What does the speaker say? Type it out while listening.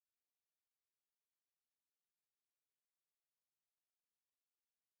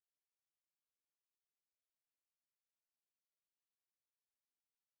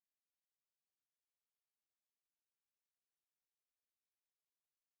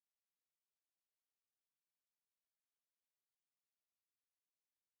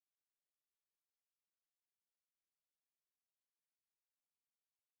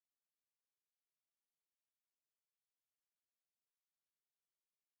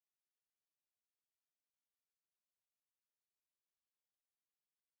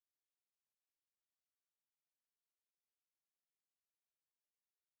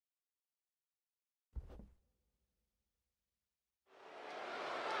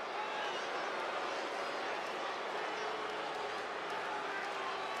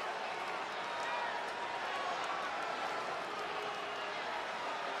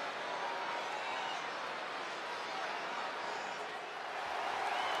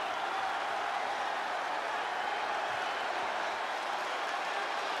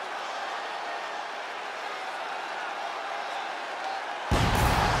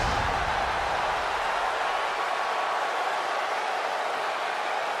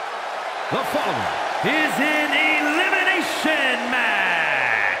The following is an elimination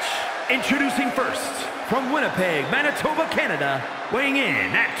match. Introducing first, from Winnipeg, Manitoba, Canada, weighing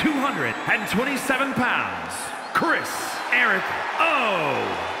in at 227 pounds, Eric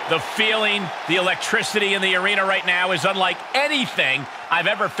O. The feeling, the electricity in the arena right now is unlike anything I've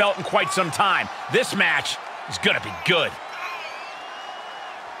ever felt in quite some time. This match is going to be good.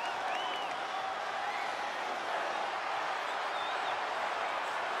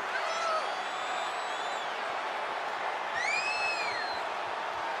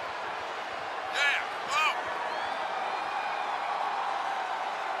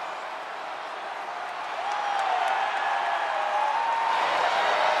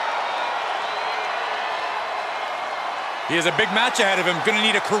 He has a big match ahead of him. Going to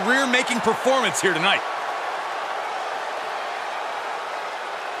need a career-making performance here tonight.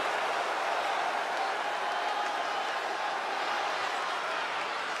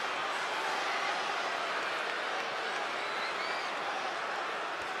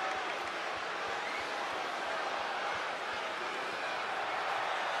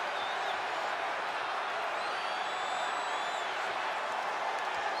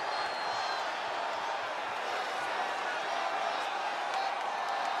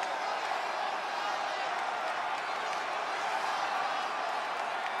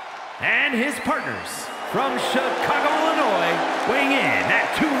 And his partners, from Chicago, Illinois, weighing in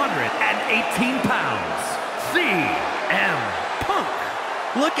at 218 pounds, CM Punk.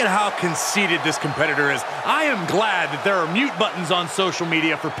 Look at how conceited this competitor is. I am glad that there are mute buttons on social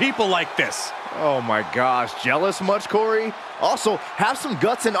media for people like this. Oh my gosh, jealous much, Corey? Also, have some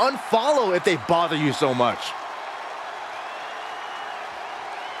guts and unfollow if they bother you so much.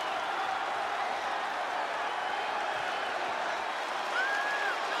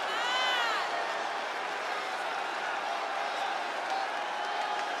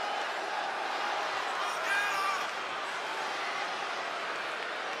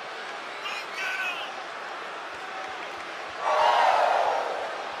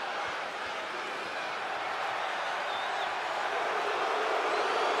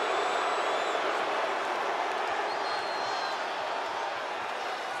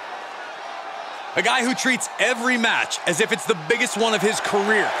 A guy who treats every match as if it's the biggest one of his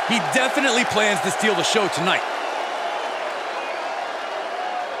career. He definitely plans to steal the show tonight.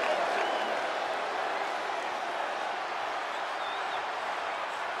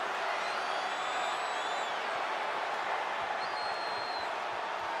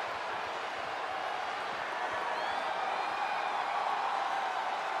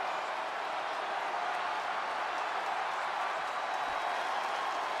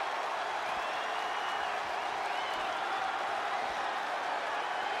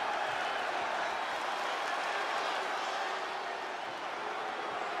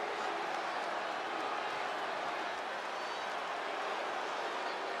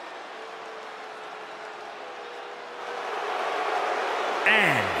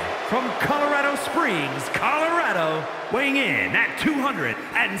 And from Colorado Springs, Colorado, weighing in at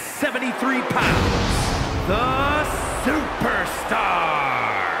 273 pounds, the Superstar.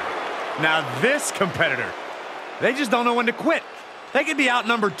 Now this competitor, they just don't know when to quit. They could be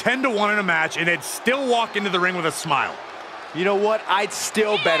outnumbered 10-1 in a match and they'd still walk into the ring with a smile. You know what? I'd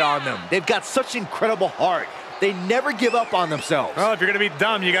still bet on them. They've got such incredible heart. They never give up on themselves. Well, if you're going to be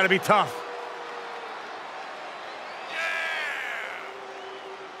dumb, you got to be tough.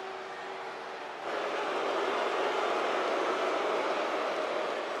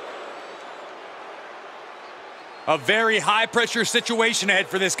 A very high-pressure situation ahead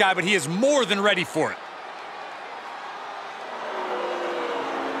for this guy, but he is more than ready for it.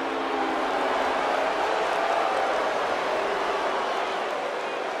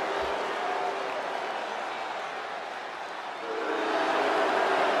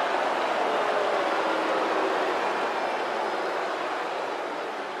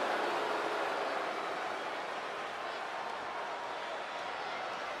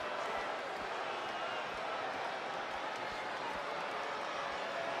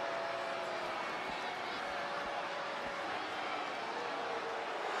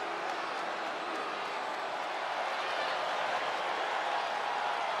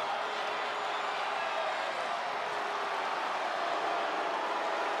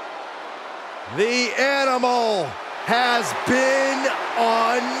 The animal has been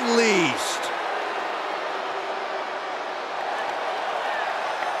unleashed.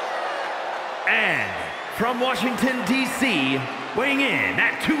 And from Washington, D.C., weighing in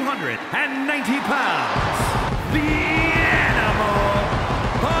at 290 pounds, the Animal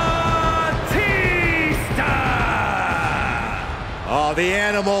Batista. Oh, the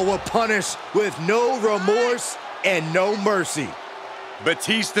animal will punish with no remorse and no mercy.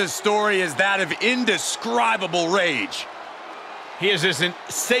 Batista's story is that of indescribable rage. He has this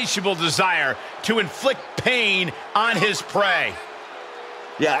insatiable desire to inflict pain on his prey.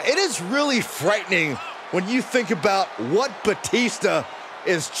 Yeah, it is really frightening when you think about what Batista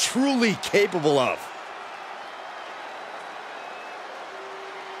is truly capable of.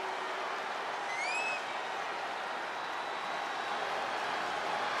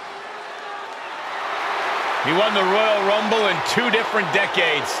 He won the Royal Rumble in 2 different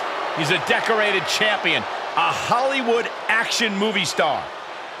decades. He's a decorated champion, a Hollywood action movie star.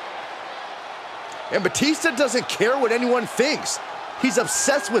 And Batista doesn't care what anyone thinks. He's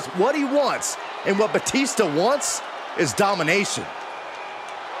obsessed with what he wants, and what Batista wants is domination.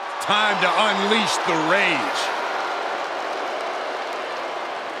 Time to unleash the rage.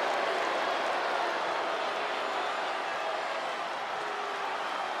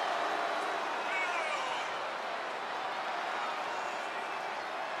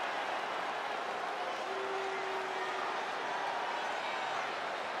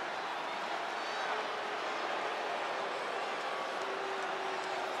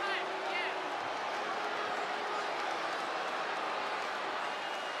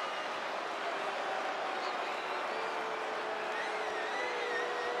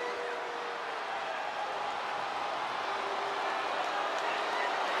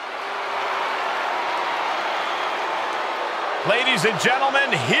 Ladies and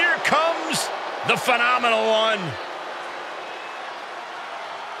gentlemen, here comes the phenomenal one.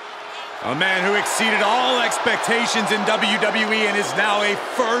 A man who exceeded all expectations in WWE and is now a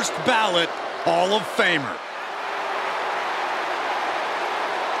first ballot Hall of Famer.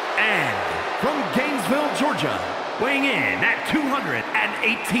 And from Gainesville, Georgia, weighing in at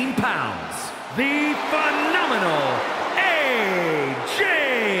 218 pounds, the phenomenal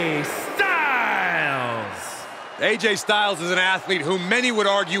AJ Styles. AJ Styles is an athlete who many would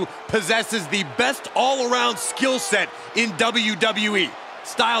argue possesses the best all-around skill set in WWE.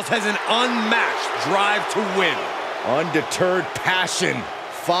 Styles has an unmatched drive to win. Undeterred passion,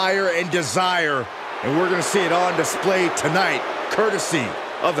 fire, and desire. And we're going to see it on display tonight, courtesy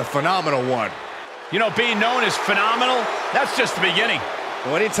of the phenomenal one. You know, being known as phenomenal, that's just the beginning.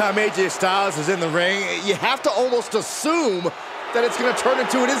 Well, anytime AJ Styles is in the ring, you have to almost assume that it's going to turn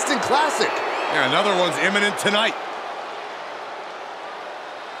into an instant classic. Yeah, another one's imminent tonight.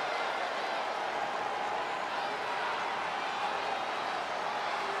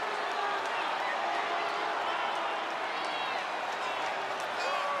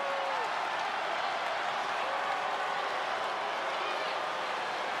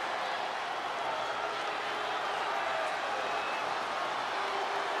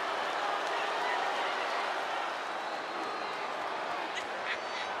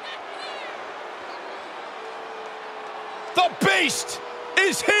 The Beast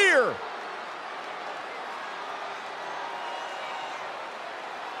is here!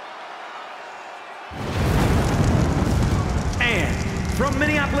 And from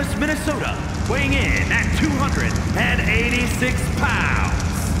Minneapolis, Minnesota, weighing in at 286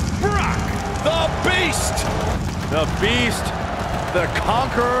 pounds, Brock The Beast! The Beast, the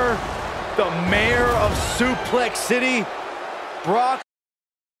Conqueror, the Mayor of Suplex City, Brock.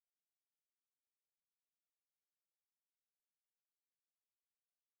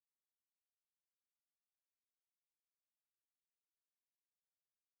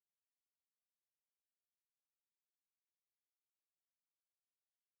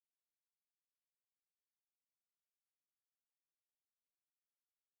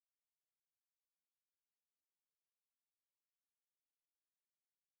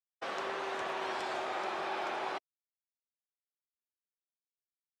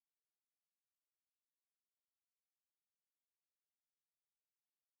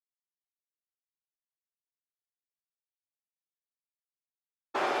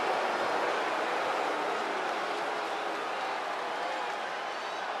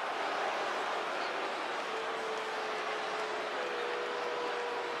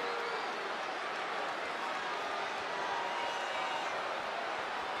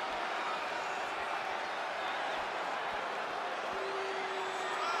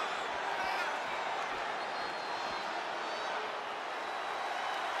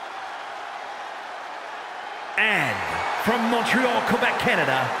 And from Montreal, Quebec,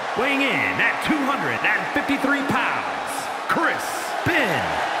 Canada, weighing in at 253 pounds, Chris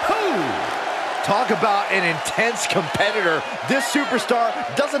Who? Talk about an intense competitor. This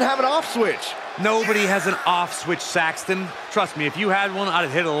superstar doesn't have an off switch. Nobody has an off switch, Saxton. Trust me, if you had one, I'd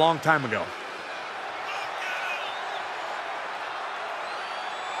have hit it a long time ago.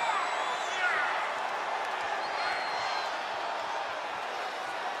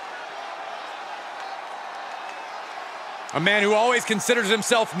 A man who always considers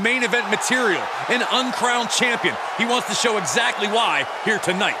himself main event material, an uncrowned champion. He wants to show exactly why here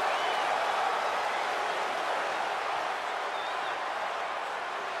tonight.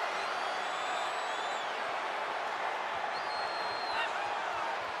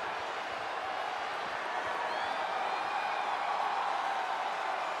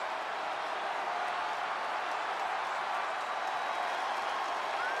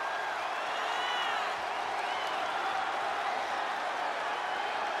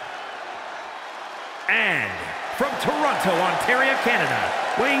 And from Toronto, Ontario, Canada,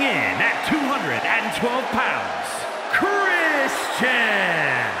 weighing in at 212 pounds, Christian.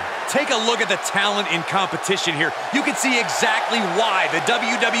 Take a look at the talent in competition here. You can see exactly why the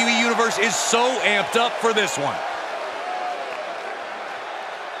WWE Universe is so amped up for this one.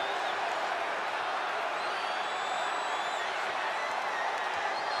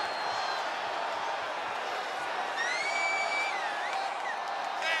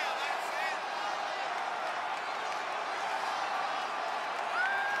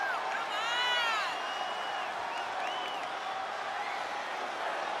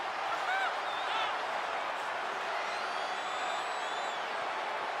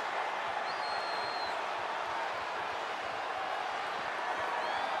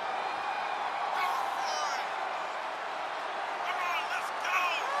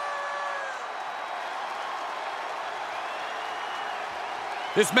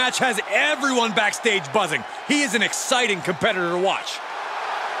 This match has everyone backstage buzzing. He is an exciting competitor to watch.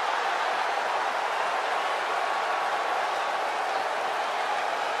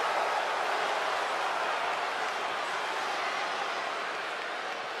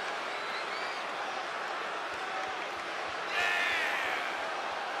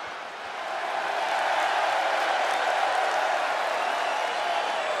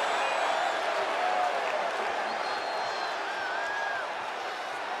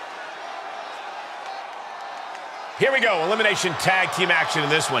 Here we go, elimination tag team action in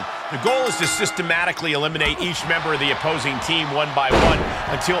this one. The goal is to systematically eliminate each member of the opposing team one by one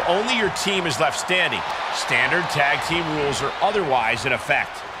until only your team is left standing. Standard tag team rules are otherwise in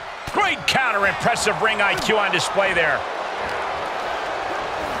effect. Great counter, impressive ring IQ on display there.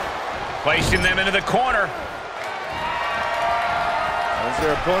 Placing them into the corner. As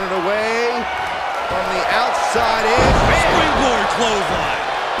their opponent away from the outside in. Springboard clothesline.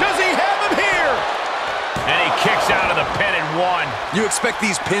 Does he have him here? And he kicks out of the pin and one. You expect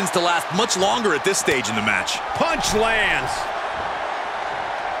these pins to last much longer at this stage in the match. Punch lands.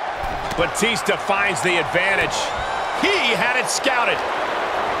 Batista finds the advantage. He had it scouted.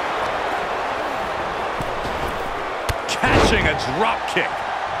 Catching a drop kick.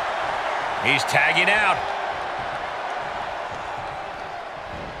 He's tagging out.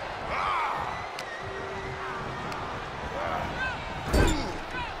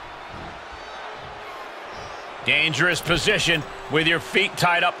 Dangerous position with your feet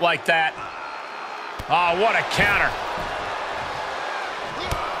tied up like that. Oh, what a counter.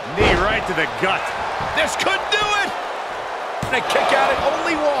 Knee right to the gut. This could do it. And a kick out at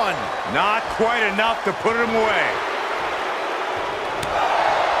only one. Not quite enough to put him away.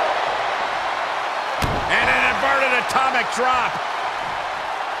 And an inverted atomic drop.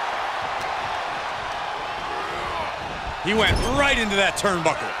 He went right into that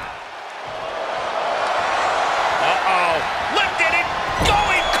turnbuckle. Uh-oh. Lifted it.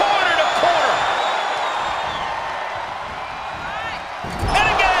 Going corner to corner. And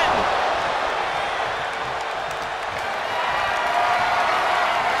again.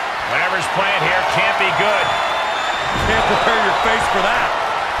 Whatever's playing here can't be good. Can't prepare your face for that.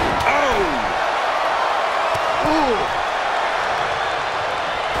 Oh! Ooh!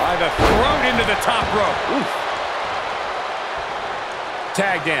 By the throat into the top rope. Oof.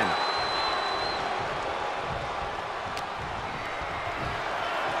 Tagged in.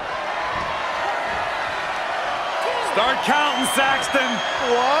 Start counting, Saxton.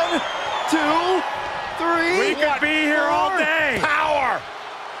 1, 2, 3. We could be here all day. Power.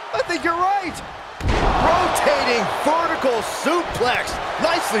 I think you're right. Rotating vertical suplex.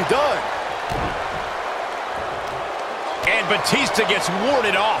 Nicely done. And Batista gets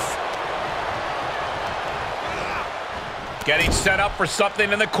warded off. Getting set up for something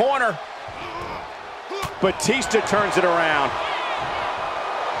in the corner. Batista turns it around.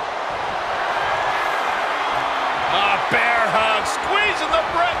 A bear hug, squeezing the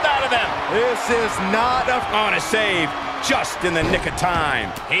breath out of them. This is not on a save, just in the nick of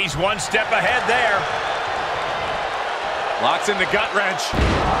time. He's one step ahead there. Locks in the gut wrench.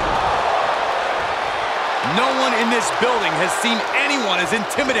 No one in this building has seen anyone as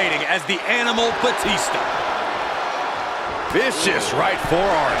intimidating as the Animal Batista. Vicious right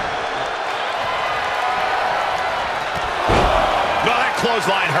forearm. No, that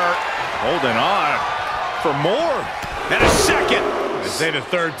clothesline hurt. Holding on for more. And a second. They say the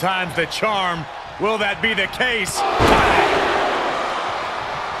third time's the charm. Will that be the case?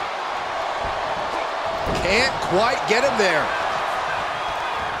 Can't quite get him there.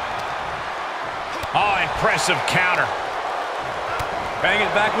 Oh, impressive counter. Bang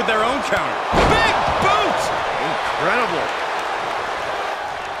it back with their own counter. Big boot! Incredible.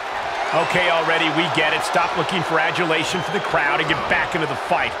 Okay, already, we get it. Stop looking for adulation for the crowd and get back into the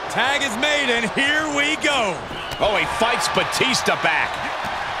fight. Tag is made, and here we go. Oh, he fights Batista back.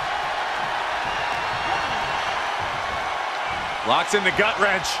 Locks in the gut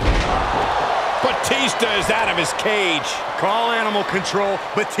wrench. Batista is out of his cage. Call animal control.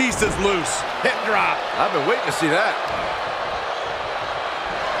 Batista's loose. Hip drop. I've been waiting to see that.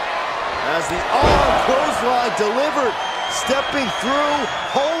 As the arm clothesline delivered, stepping through,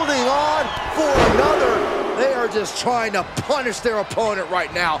 holding on for another. They are just trying to punish their opponent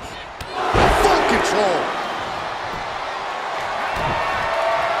right now. Full control.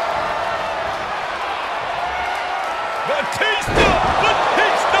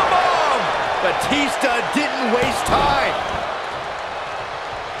 Batista bomb! Batista didn't waste time.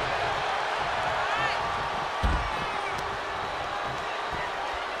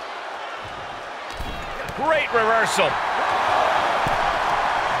 Great reversal.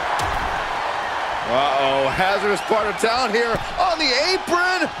 Uh-oh, hazardous part of town here on the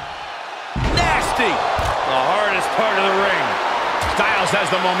apron. Nasty. The hardest part of the ring. Styles has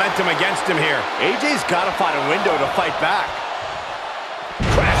the momentum against him here. AJ's got to find a window to fight back.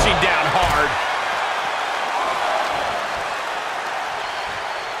 Crashing down hard.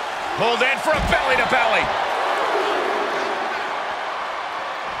 Pulled in for a belly-to-belly.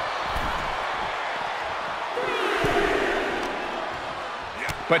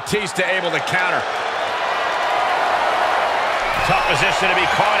 Batista able to counter. Tough position to be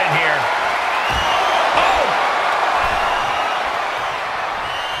caught in here. Oh!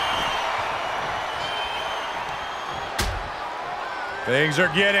 Things are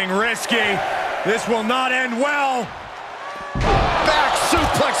getting risky. This will not end well. Back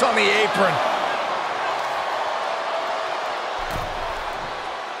suplex on the apron.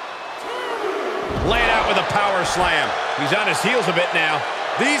 Laid out with a power slam. He's on his heels a bit now.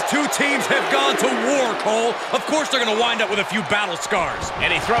 These two teams have gone to war, Cole. Of course they're going to wind up with a few battle scars.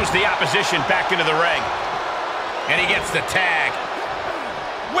 And he throws the opposition back into the ring. And he gets the tag.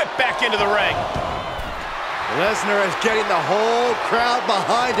 Whip back into the ring. Lesnar is getting the whole crowd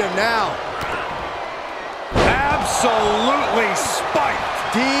behind him now. Absolutely spiked.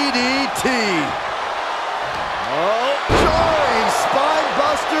 DDT. Oh, jarring spine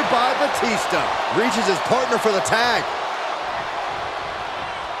buster by Batista. Reaches his partner for the tag.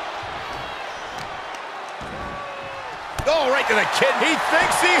 Oh, right to the kid. He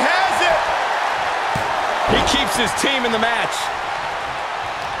thinks he has it. He keeps his team in the match.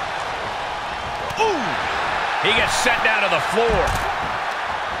 Ooh. He gets sent down to the floor.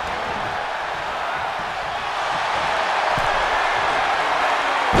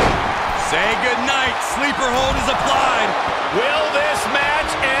 Say goodnight. Sleeper hold is applied. Will this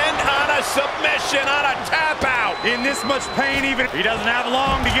match end on a submission, on a tap out? In this much pain, even he doesn't have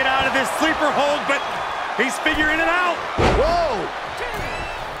long to get out of this sleeper hold, but he's figuring it out. Whoa!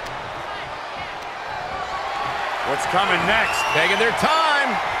 What's coming next? Taking their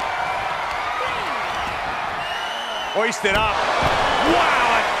time. Hoisted up. Wow,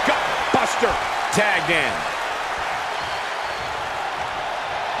 a gut buster. Tagged in.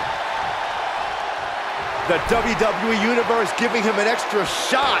 The WWE Universe giving him an extra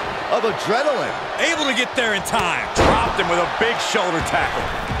shot of adrenaline. Able to get there in time. Dropped him with a big shoulder tackle.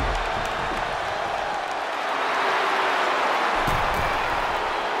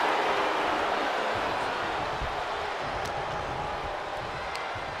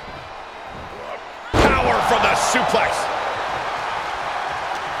 Power from the suplex.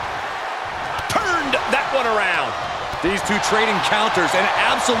 Turned that one around. These two trading counters, an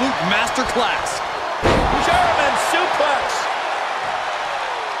absolute masterclass. German suplex.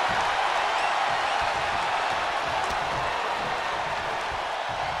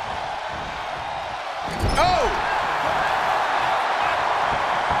 Oh!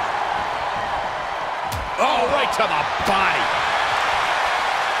 Oh, right to the body.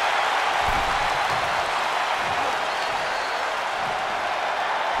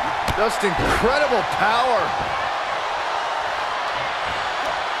 Just incredible power.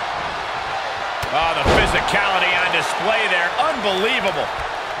 Oh, the physicality on display there. Unbelievable.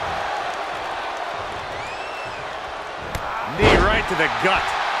 to the gut.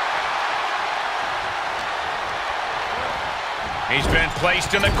 He's been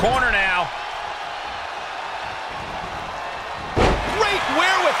placed in the corner now. Great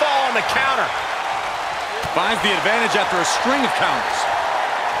wherewithal on the counter. Finds the advantage after a string of counters.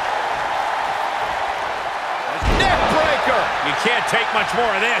 Neck breaker. You can't take much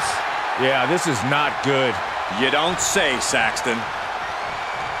more of this. Yeah, this is not good. You don't say, Saxton.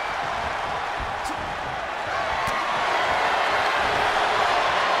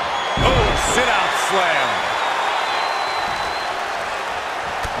 Oh, sit-out slam.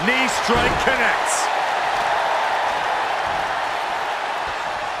 Knee strike connects.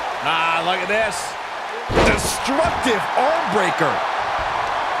 Ah, look at this. Destructive arm breaker.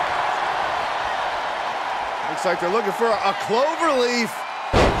 Looks like they're looking for a clover leaf.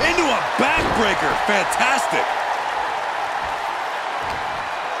 Into a backbreaker. Fantastic.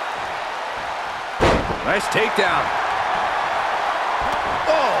 Nice takedown.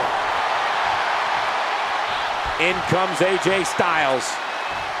 Oh. In comes AJ Styles.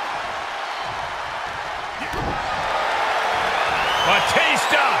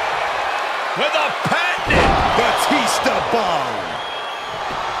 Batista with a patented Batista bomb.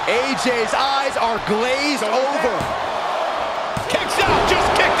 AJ's eyes are glazed over. kicks out, just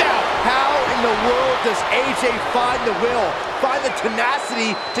kicked out. How in the world does AJ find the will, find the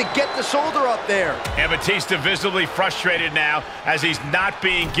tenacity to get the shoulder up there? And Batista visibly frustrated now as he's not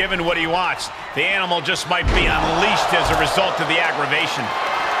being given what he wants. The animal just might be unleashed as a result of the aggravation.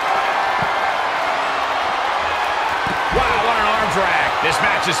 Wow, what an arm drag. This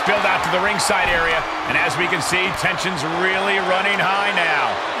match is spilled out to the ringside area, and as we can see, tension's really running high now.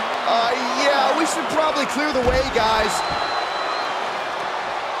 Yeah, we should probably clear the way, guys.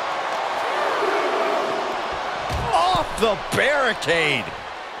 Off the barricade.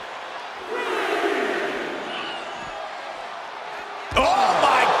 Oh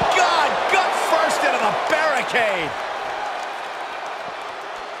my God, gut first into the barricade.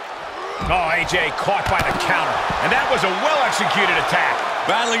 Oh, AJ caught by the counter, and that was a well-executed attack.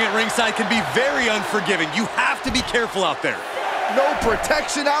 Battling at ringside can be very unforgiving. You have to be careful out there. No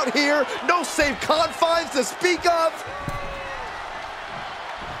protection out here, no safe confines to speak of.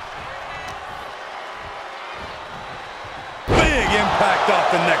 Big impact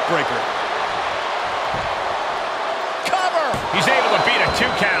off the neck breaker. Cover! He's able to beat a 2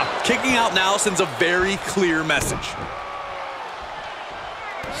 count. Kicking out now sends a very clear message.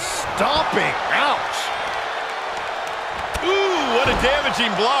 Stomping, ouch. Ooh, what a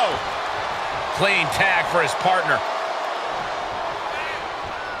damaging blow. Clean tag for his partner.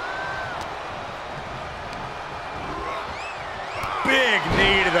 Big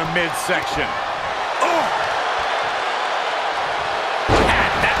knee to the midsection. Oh!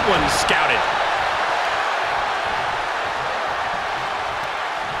 Had that one scouted.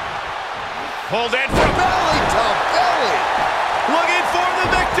 Pulled in from Belly to belly. looking for the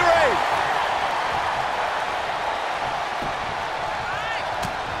victory.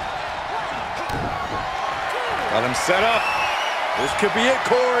 Got him set up. This could be it,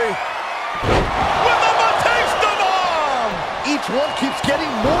 Corey. With a Batista bomb! Each one keeps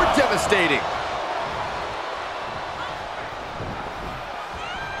getting more devastating.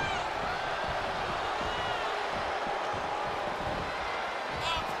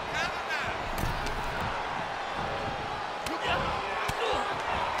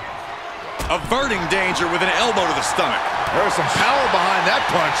 Averting danger with an elbow to the stomach. There was some power behind that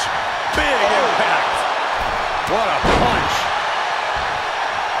punch. Big impact. What a punch.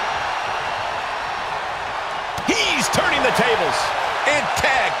 He's turning the tables. And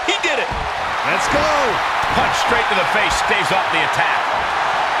tag, he did it. Let's go. Punch straight to the face, staves off the attack.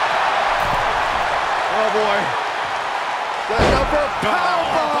 Oh boy. The number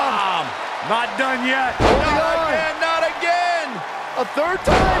powerbomb. Not done yet. Holding Not on. again, not again. A third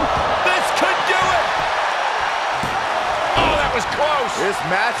time. This could do it. Oh, that was close. This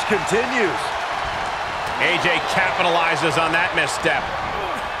match continues. AJ capitalizes on that misstep.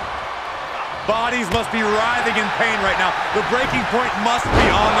 Bodies must be writhing in pain right now. The breaking point must be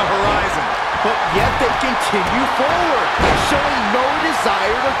on the horizon. But yet they continue forward, showing no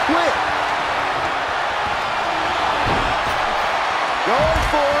desire to quit. Going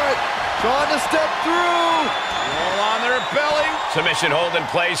for it. Trying to step through. Roll on their belly. Submission hold in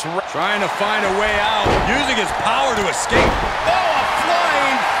place. Trying to find a way out. Using his power to escape. Oh, a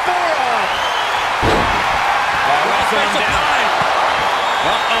flying forearm. Wrestling down.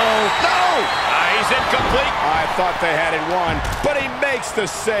 Uh-oh. No! He's incomplete. I thought they had it won, but he makes the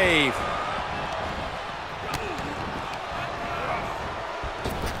save.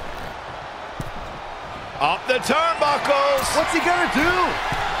 Up the turnbuckles. What's he gonna do?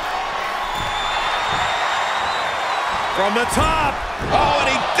 From the top. Oh, and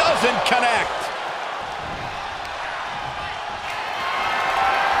he doesn't connect.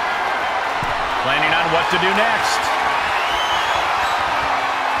 Planning on what to do next.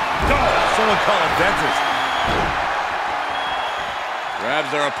 Oh, someone call a dentist.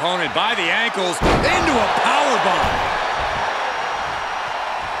 Grabs their opponent by the ankles into a powerbomb.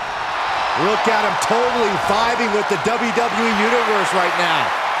 Look at him totally vibing with the WWE Universe right now.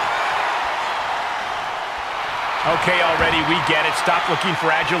 Okay, already, we get it. Stop looking for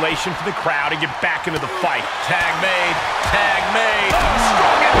adulation from the crowd and get back into the fight. Tag made. Tag made. Oh,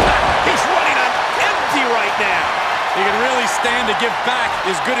 strong impact. He's running on empty right now. He can really stand to give back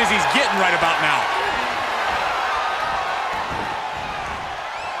as good as he's getting right about now.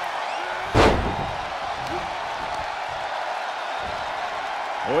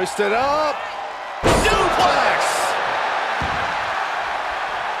 Hoisted up. Suplex.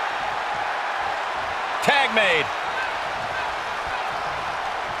 Tag made.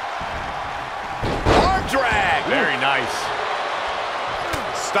 Arm drag. Very nice.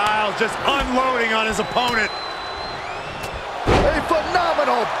 Styles just unloading on his opponent. A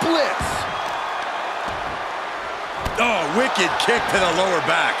phenomenal blitz. Oh, wicked kick to the lower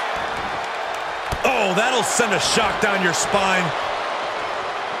back. Oh, that'll send a shock down your spine.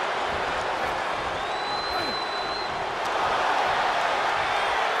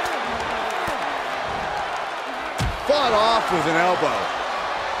 Fought off with an elbow.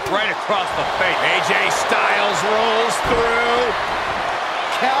 Right across the face. AJ Styles rolls through.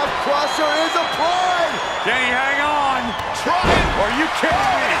 Calf crusher is applied. Can he hang on? Trying. Are you kidding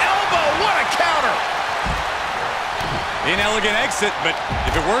me? Elbow. What a counter. Inelegant exit, but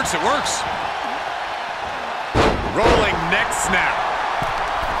if it works, it works. Rolling neck snap.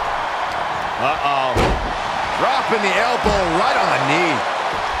 Uh-oh. Dropping the elbow right on the knee.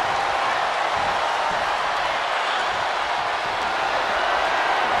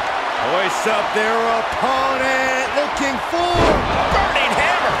 Hoist up their opponent, looking for Burning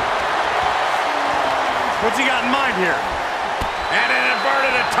hammer. What's he got in mind here? And an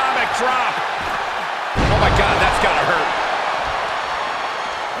inverted atomic drop. Oh, my God, that's got to hurt.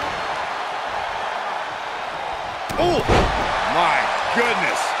 Oh, my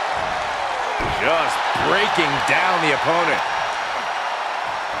goodness. Just breaking down the opponent.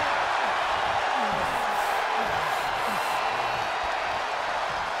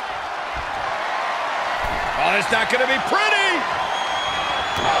 Oh, it's not going to be pretty.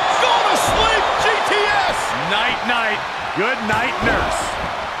 Go to sleep, GTS. Night, night. Good night, nurse.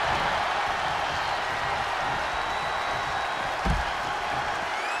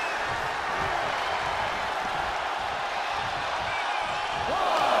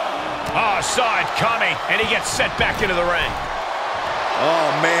 Oh, saw it coming, and he gets sent back into the ring. Oh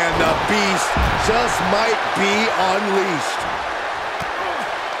man, the beast just might be unleashed.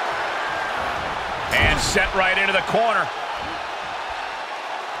 And sent right into the corner.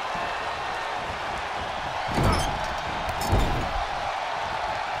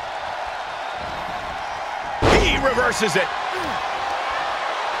 He reverses it.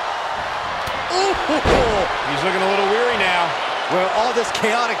 Ooh. He's looking a little weary now. Well, all this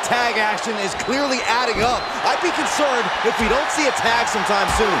chaotic tag action is clearly adding up. I'd be concerned if we don't see a tag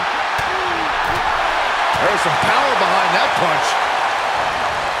sometime soon. There's some power behind that punch.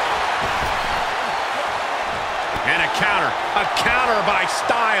 And a counter by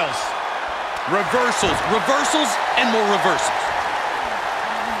Styles. Reversals, reversals, and more reversals.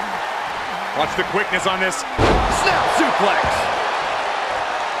 Watch the quickness on this. Snap suplex.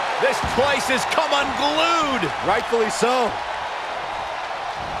 This place has come unglued. Rightfully so.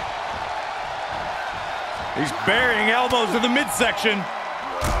 He's burying elbows to the midsection.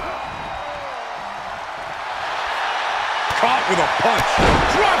 Caught with a punch.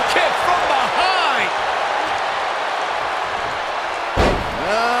 Drop kick from behind.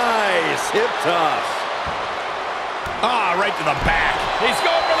 Nice hip toss. Ah, right to the back. He's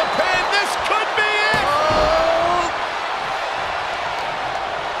going for the pin. This could be it.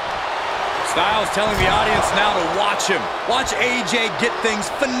 Styles telling the audience now to watch him. Watch AJ get things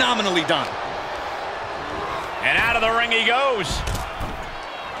phenomenally done. And out of the ring he goes.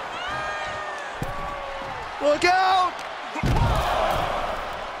 Look out!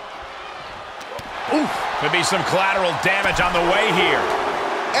 Oof. Could be some collateral damage on the way here.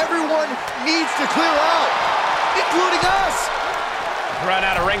 Everyone needs to clear out, including us. Run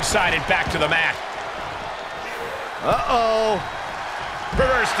out of ringside and back to the mat. Uh-oh.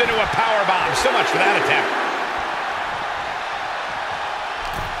 Reversed into a powerbomb. So much for that attempt.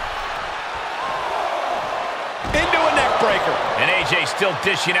 AJ still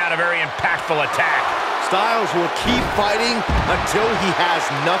dishing out a very impactful attack. Styles will keep fighting until he has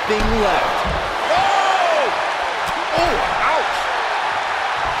nothing left. Oh! Oh, ouch!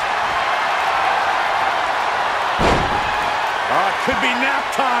 Could be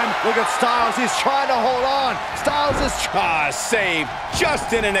nap time. Look at Styles, he's trying to hold on. Styles is Save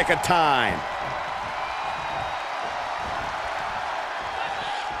just in a nick of time.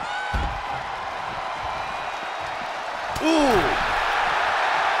 Ooh.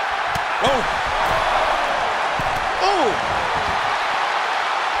 Oh. Ooh.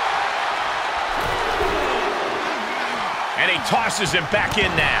 And he tosses him back in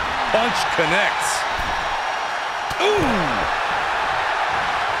now. Punch connects. Ooh.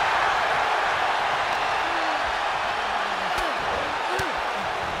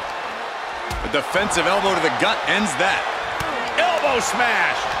 A defensive elbow to the gut ends that. Elbow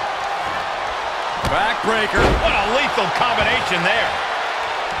smash. Backbreaker. What a lethal combination there.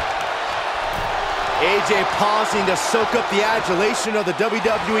 AJ pausing to soak up the adulation of the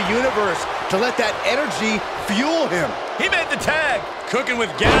WWE Universe to let that energy fuel him. He made the tag. Cooking with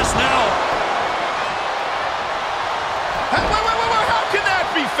gas now. Hey, wait. How can that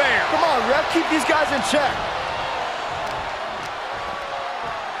be fair? Come on, ref, keep these guys in check.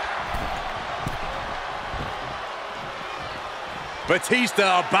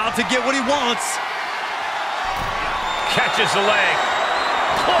 Batista about to get what he wants. Catches the leg.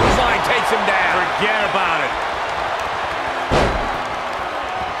 Clothesline takes him down. Forget about it.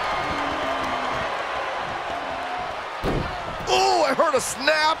 Oh, I heard a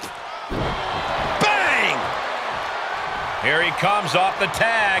snap. Bang! Here he comes off the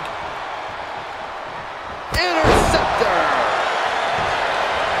tag. Interceptor.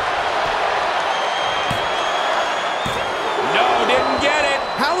 No, didn't get it.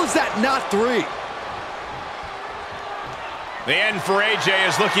 How is that not 3? The end for AJ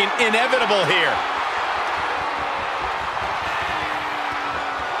is looking inevitable here.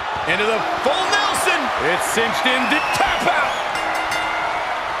 Into the full Nelson. It's cinched in. Tap out.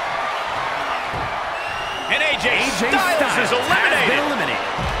 And AJ Styles is eliminated.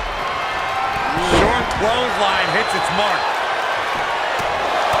 Short clothesline hits its mark.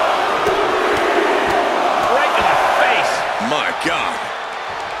 Right to the face. My God.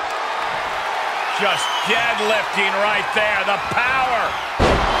 Just deadlifting right there. The power.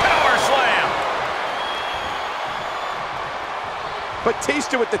 Power slam.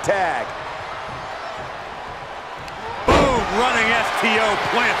 Batista with the tag. Boom, running STO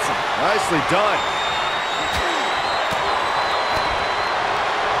plants him. Nicely done.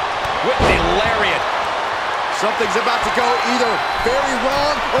 With the lariat. Something's about to go either very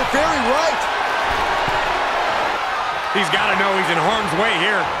wrong or very right. He's got to know he's in harm's way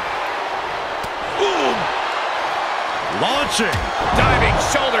here. Boom. Launching. Diving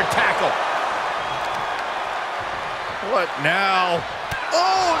shoulder tackle. What now?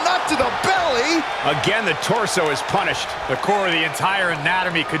 Oh, not to the belly. Again, the torso is punished. The core of the entire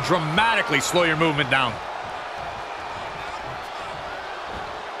anatomy could dramatically slow your movement down.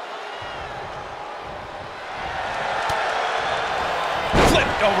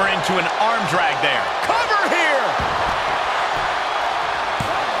 Flipped over into an arm drag there. Cover here.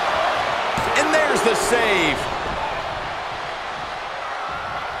 And there's the save.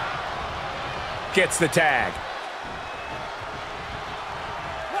 Gets the tag.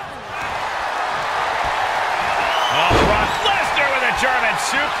 Oh, Brock Lesnar with a German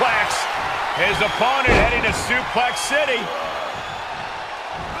suplex. His opponent heading to Suplex City.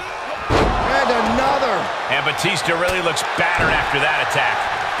 And another. And Batista really looks battered after that attack.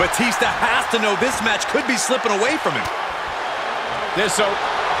 Batista has to know this match could be slipping away from him.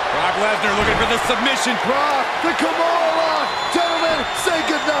 Brock Lesnar looking for the submission. Brock, the Kimura lock. Gentlemen, say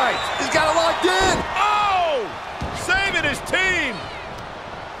goodnight. He's got it locked in. Oh! Saving his team.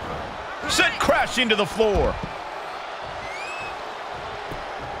 Sent crashing to the floor.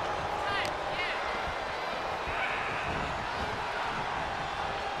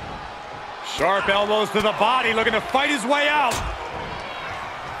 Sharp elbows to the body, looking to fight his way out.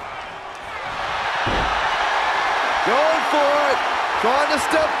 Going for it. Trying to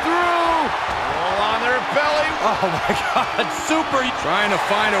step through. All on their belly. Oh my God, super. Trying to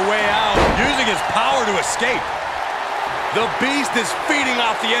find a way out, using his power to escape. The Beast is feeding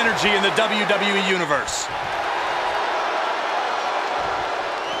off the energy in the WWE Universe.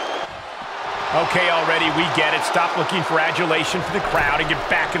 Okay, already, we get it. Stop looking for adulation from the crowd and get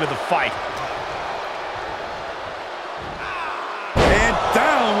back into the fight. And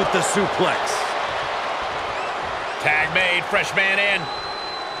down with the suplex. Tag made, fresh man in.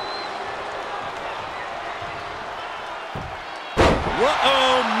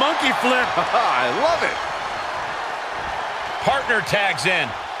 Uh-oh, monkey flip. I love it. Partner tags in.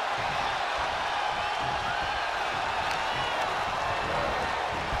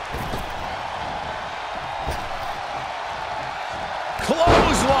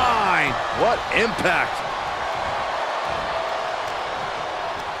 Clothesline. What impact.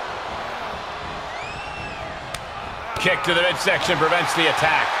 Kick to the midsection prevents the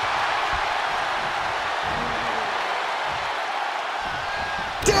attack.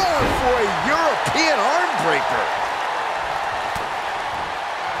 Down for a European arm breaker.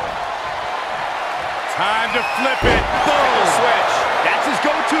 Time to flip it. Boom. Switch. That's his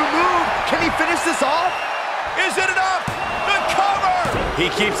go-to move. Can he finish this off? Is it enough? The cover! He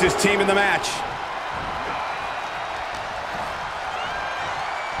keeps his team in the match.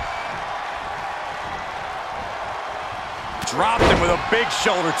 Dropped him with a big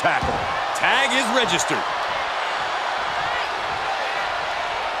shoulder tackle. Tag is registered.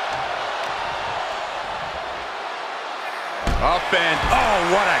 Up and,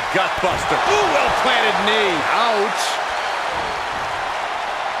 oh, what a gut buster. Ooh, well-planted knee. Ouch.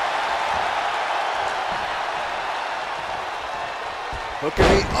 Hooking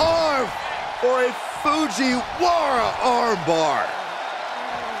the arm for a Fujiwara armbar.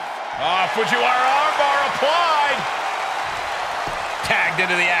 Fujiwara armbar applied. Tagged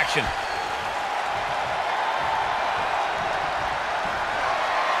into the action.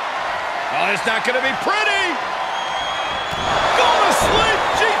 Oh, it's not going to be pretty. Go to sleep,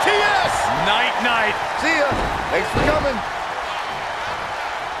 GTS. Night-night. See ya. Thanks for coming.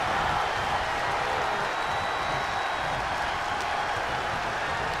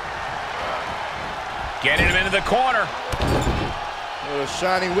 Getting him into the corner. A little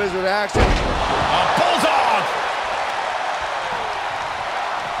Shining Wizard action. A bulldog.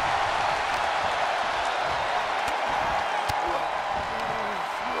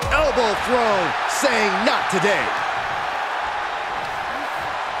 Elbow thrown, saying not today.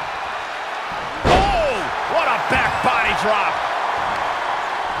 Oh, what a back body drop.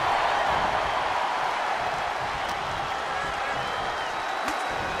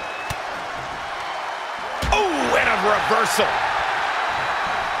 Oh, and a reversal.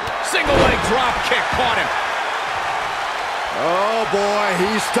 Single leg drop kick caught him. Oh boy,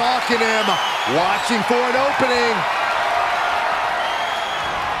 he's stalking him, watching for an opening.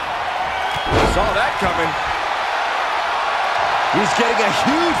 Saw that coming. He's getting a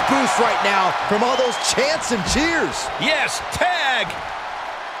huge boost right now from all those chants and cheers. Yes, tag.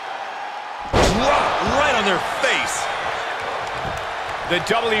 Drop right on their face. The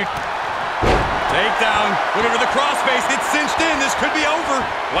W. Takedown. Looking for the crossface. It's cinched in. This could be over.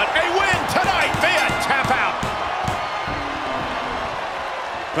 What a win tonight via tap out.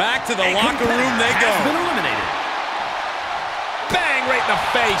 Back to the locker room they go. Has been eliminated. Bang right in the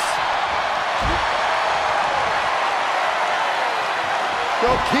face.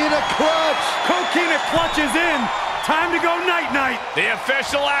 Coquina clutch. Coquina clutches in. Time to go night-night. The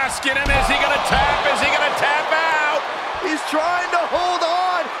official asking him, is he going to tap? Is he going to tap out? He's trying to hold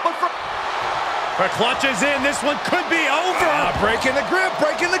on, but The clutch is in. This one could be over. breaking the grip,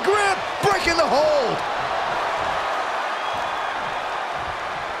 breaking the grip, breaking the hold.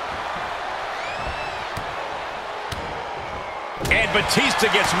 And Batista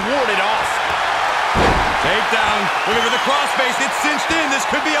gets warded off. Takedown. Looking for the crossface. It's cinched in. This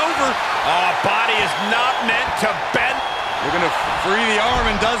could be over. Body is not meant to bend. Looking to free the arm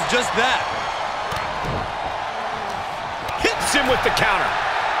and does just that. Hits him with the counter.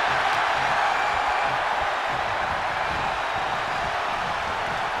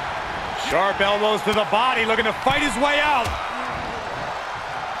 Sharp elbows to the body. Looking to fight his way out.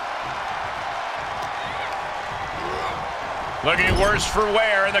 Looking worse for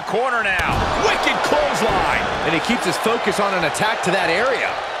wear in the corner now. Wicked clothesline. And he keeps his focus on an attack to that area.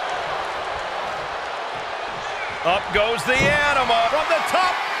 Up goes the animal from the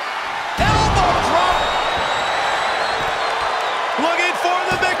top. Elbow drop. Looking for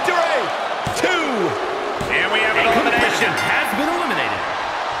the victory. 2. And we have an elimination. Has been eliminated.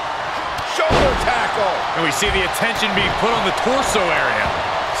 Shoulder tackle. And we see the attention being put on the torso area.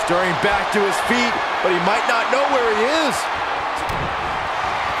 Stirring back to his feet, but he might not know where he is.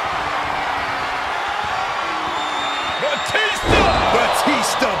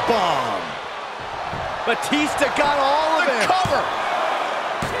 Batista bomb. Batista got all of it. Cover.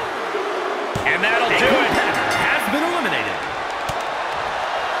 And that'll do it. Has been eliminated.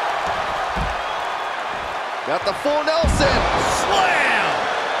 Got the full Nelson. Slam.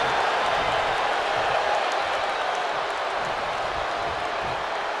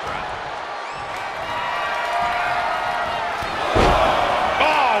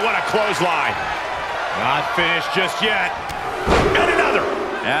 clothesline. Not finished just yet. And another.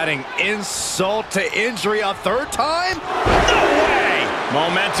 Adding insult to injury a third time? No way!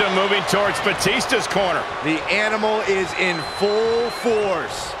 Momentum moving towards Batista's corner. The animal is in full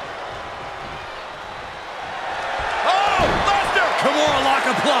force. Oh, Lesnar! Kimura lock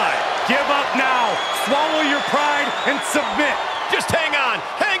applied. Give up now. Swallow your pride and submit. Just hang on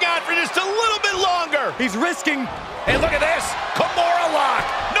for just a little bit longer. He's risking. Hey, look at this. Kimura lock.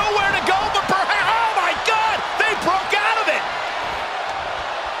 Nowhere to go, but perhaps. Oh, my God. They broke out of it.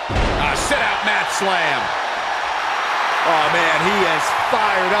 Sit-out mat slam. Oh, man, he is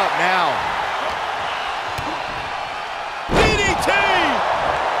fired up now. DDT.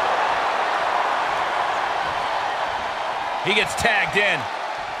 He gets tagged in.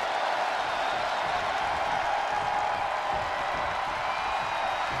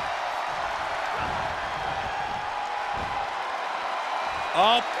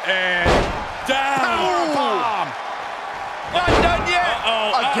 Up and down. Power bomb. Not done yet.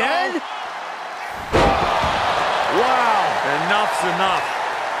 Again? Wow. Enough's enough.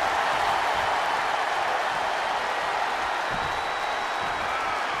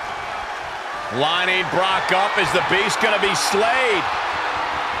 Lining Brock up. Is the Beast going to be slayed?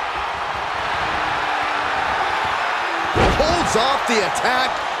 Holds off the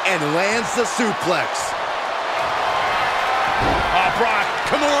attack and lands the suplex. Brock.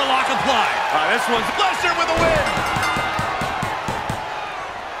 Kimura lock applied. This one's Lesnar with a win.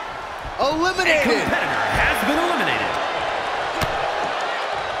 Eliminated. A competitor has been eliminated.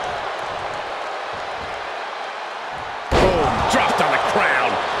 Boom. Dropped on the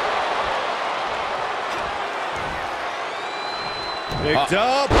crown. Picked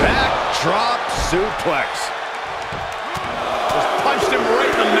up. Backdrop suplex. Just punched him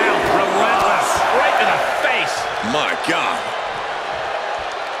right in the mouth. Relentless. Right in the face. My God.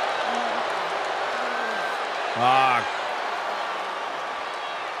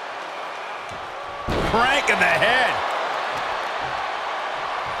 Crank in the head.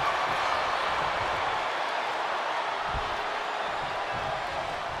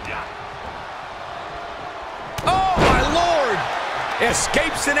 Oh, my Lord.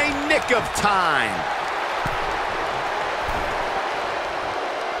 Escapes in a nick of time.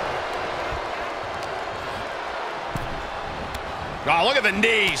 Oh, look at the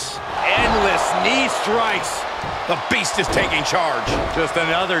knees. Endless knee strikes. The Beast is taking charge. Just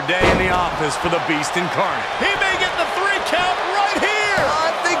another day in the office for the Beast incarnate. He may get the 3 count right here.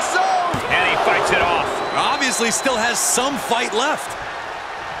 I think so. And he fights it off. Obviously still has some fight left.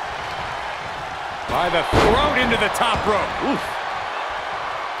 By the throat into the top rope. Oof.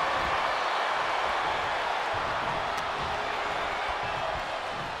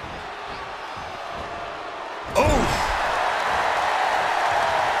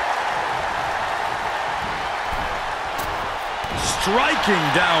 Striking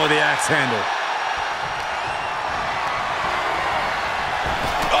down with the axe handle.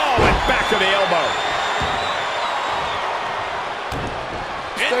 Oh, and back to the elbow.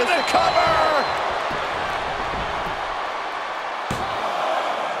 Into the cover.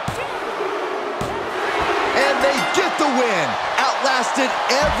 And they get the win. Outlasted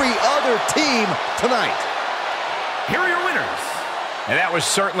every other team tonight. Here are your winners. And that was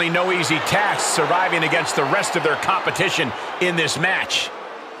certainly no easy task, surviving against the rest of their competition in this match.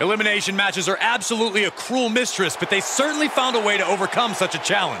 Elimination matches are absolutely a cruel mistress, but they certainly found a way to overcome such a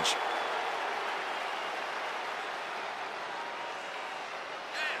challenge.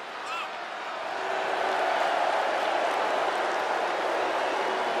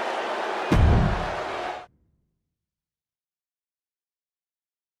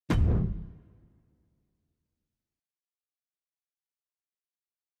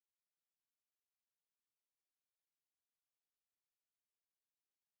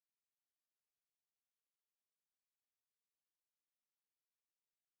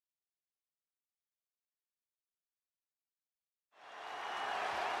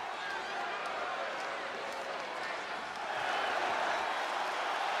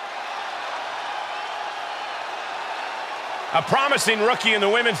 A promising rookie in the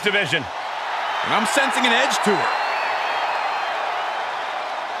women's division. And I'm sensing an edge to her.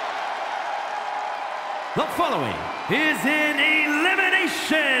 The following is an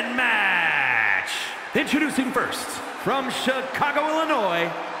elimination match. Introducing first, from Chicago, Illinois,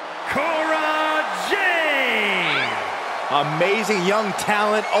 Cora Jade. Amazing young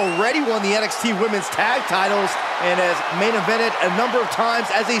talent, already won the NXT Women's Tag titles and has main evented a number of times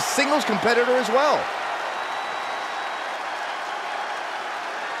as a singles competitor as well.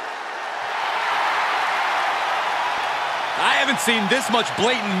 I haven't seen this much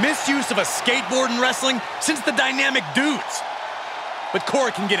blatant misuse of a skateboard in wrestling since the Dynamic Dudes. But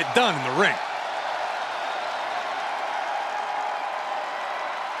Cora can get it done in the ring.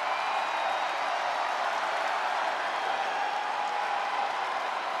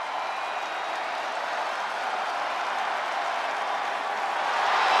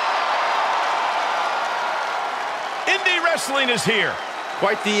 Indie wrestling is here.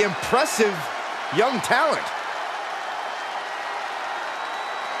 Quite the impressive young talent.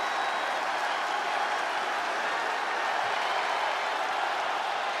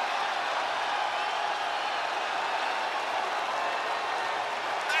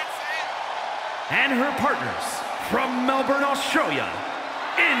 And her partners from Melbourne, Australia,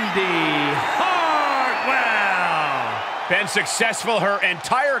 Indy Hartwell. Been successful her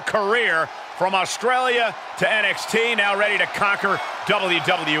entire career from Australia to NXT, now ready to conquer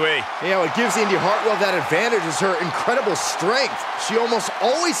WWE. Yeah, what gives Indy Hartwell that advantage is her incredible strength. She almost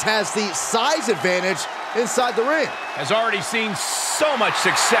always has the size advantage inside the ring. Has already seen so much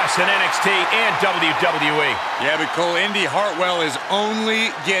success in NXT and WWE. Yeah, but Cole, Indy Hartwell is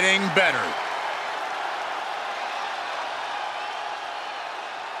only getting better.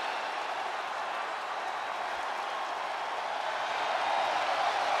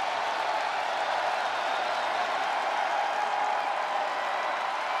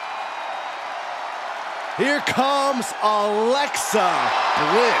 Here comes Alexa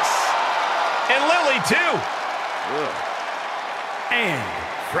Bliss. And Lily, too. Ugh. And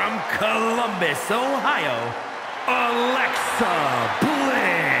from Columbus, Ohio, Alexa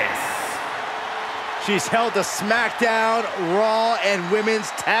Bliss. She's held the SmackDown, Raw, and Women's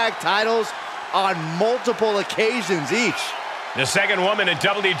Tag titles on multiple occasions each. The second woman in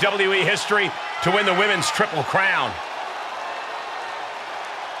WWE history to win the Women's Triple Crown.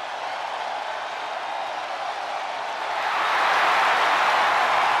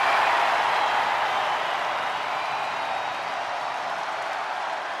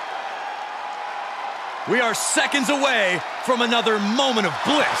 We are seconds away from another moment of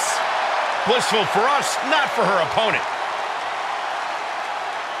bliss. Blissful for us, not for her opponent.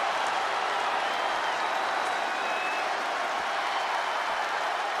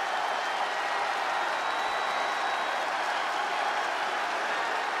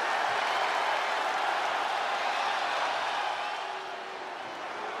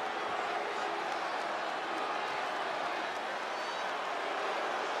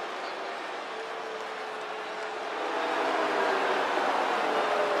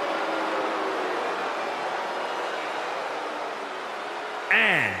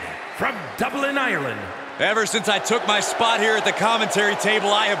 And from Dublin, Ireland, Ever since I took my spot here at the commentary table,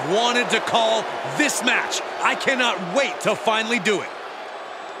 I have wanted to call this match. I cannot wait to finally do it.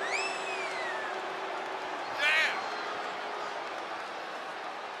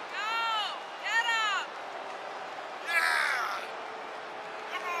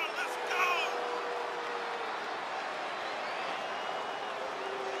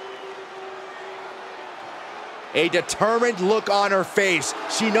 A determined look on her face.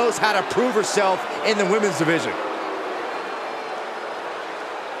 She knows how to prove herself in the women's division.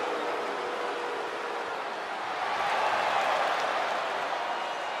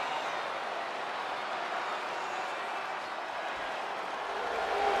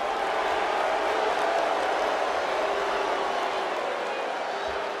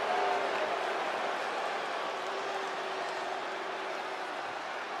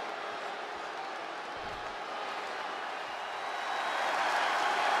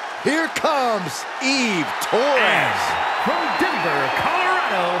 Here comes Eve Torres. and from Denver,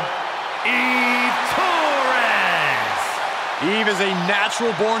 Colorado, Eve Torres. Eve is a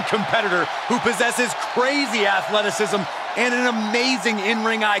natural-born competitor who possesses crazy athleticism and an amazing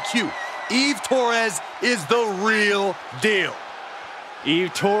in-ring IQ. Eve Torres is the real deal.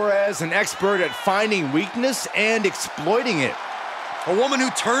 Eve Torres, an expert at finding weakness and exploiting it. A woman who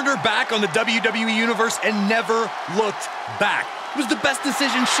turned her back on the WWE Universe and never looked back. It was the best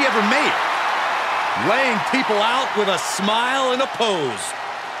decision she ever made. Laying people out with a smile and a pose.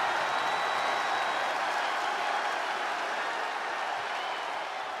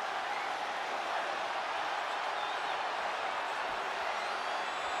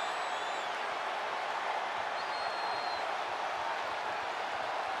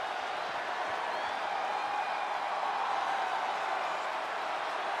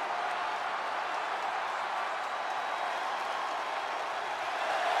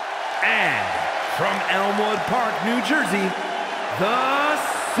 And from Elmwood Park, New Jersey, the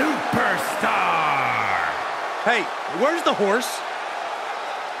Superstar. Hey, where's the horse?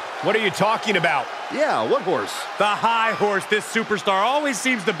 What are you talking about? Yeah, what horse? The high horse this superstar always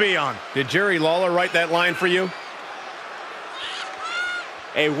seems to be on. Did Jerry Lawler write that line for you?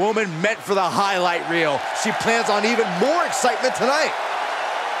 A woman meant for the highlight reel. She plans on even more excitement tonight.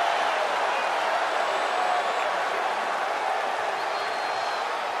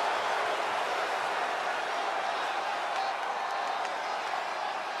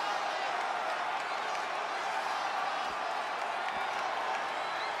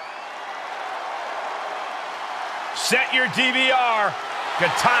 Set your DVR.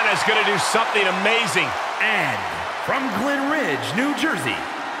 Katana's going to do something amazing. And from Glen Ridge, New Jersey,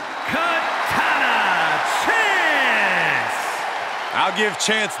 Katana Chance! I'll give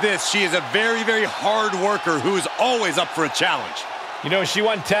Chance this. She is a very, very hard worker who is always up for a challenge. You know, she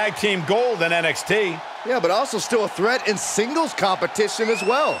won tag team gold in NXT. Yeah, but also still a threat in singles competition as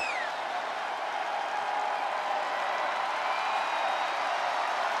well.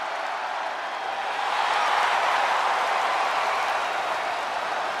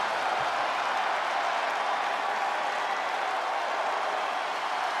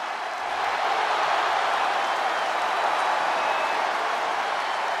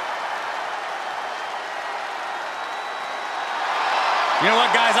 You know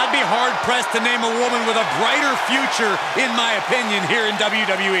what, guys? I'd be hard-pressed to name a woman with a brighter future, in my opinion, here in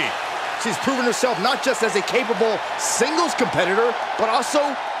WWE. She's proven herself not just as a capable singles competitor, but also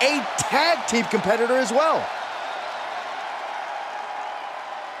a tag team competitor as well.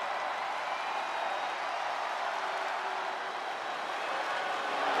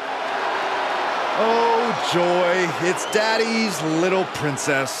 Oh, joy. It's Daddy's little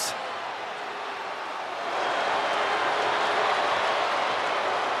princess.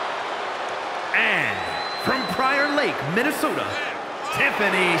 And from Prior Lake, Minnesota,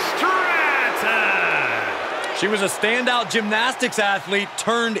 Tiffany Stratton! She was a standout gymnastics athlete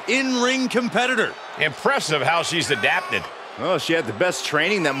turned in-ring competitor. Impressive how she's adapted. Oh, she had the best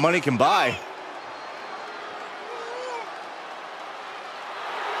training that money can buy.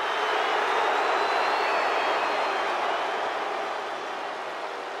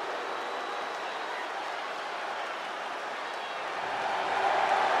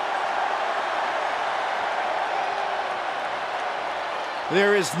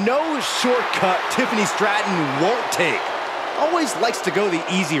 There is no shortcut Tiffany Stratton won't take. Always likes to go the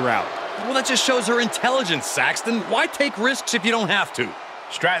easy route. Well, that just shows her intelligence, Saxton. Why take risks if you don't have to?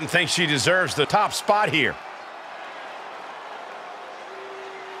 Stratton thinks she deserves the top spot here.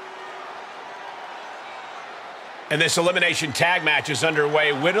 And this elimination tag match is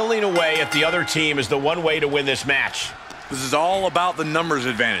underway. Whittling away at the other team is the one way to win this match. This is all about the numbers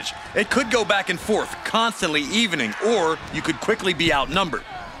advantage. It could go back and forth, constantly evening, or you could quickly be outnumbered.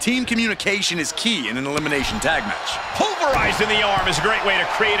 Team communication is key in an elimination tag match. Pulverized in the arm is a great way to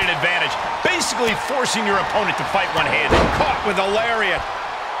create an advantage. Basically forcing your opponent to fight one-handed. Caught with a lariat.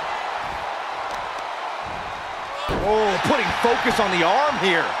 Oh, putting focus on the arm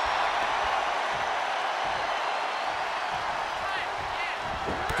here.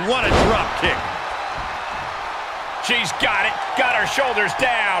 What a drop kick. She's got it. Got her shoulders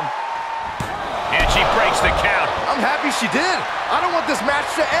down. And she breaks the count. I'm happy she did. I don't want this match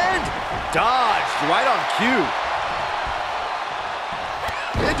to end. Dodged right on cue.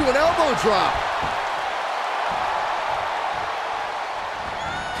 Into an elbow drop.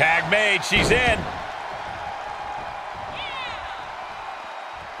 Tag made. She's in.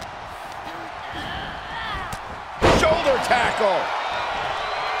 Shoulder tackle.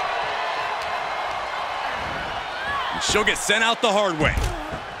 She'll get sent out the hard way.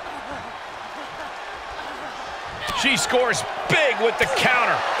 She scores big with the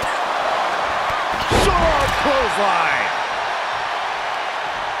counter. Short clothesline.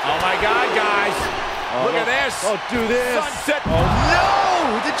 Oh my God, guys. Look at this. Don't do this. Sunset. Oh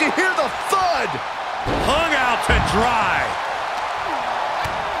no! Did you hear the thud? Hung out to dry.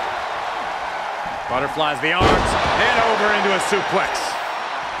 Butterflies the arms and over into a suplex.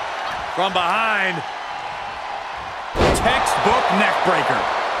 From behind. Textbook neck breaker.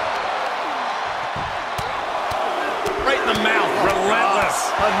 Right in the mouth. Relentless.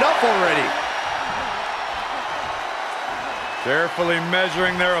 Enough already. Carefully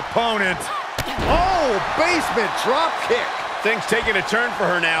measuring their opponent. Oh, basement drop kick. Things taking a turn for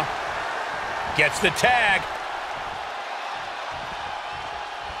her now. Gets the tag.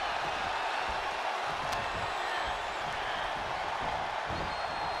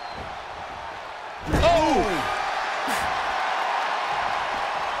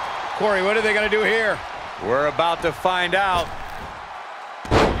 Corey, what are they going to do here? We're about to find out.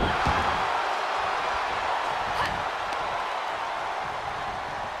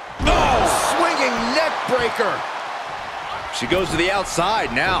 Oh, swinging breaker. She goes to the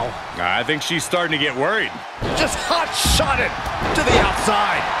outside now. I think she's starting to get worried. Just hot shot it to the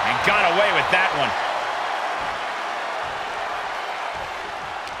outside. And got away with that one.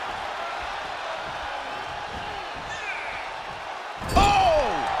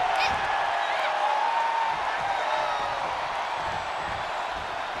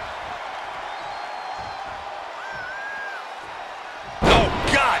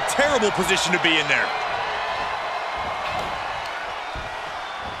 Terrible position to be in there.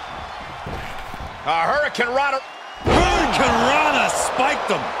 Hurricane Rana. Hurricane Rana spiked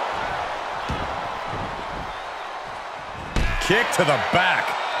them. Kick to the back.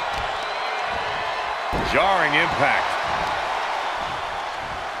 Jarring impact.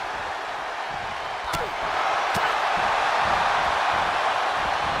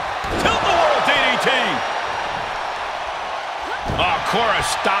 Tilt-the-world DDT. Oh, Cora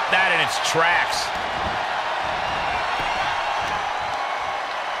stopped that in its tracks.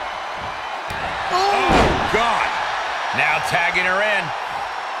 Oh, God. Now tagging her in.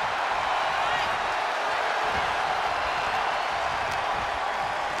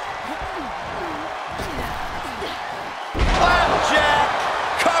 Flapjack.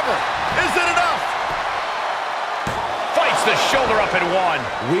 Cover. Is it enough? Fights the shoulder up and one.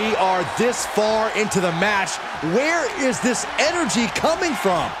 We are this far into the match. Where is this energy coming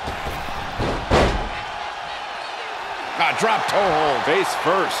from? Drop toe hold. Face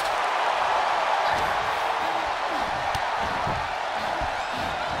first.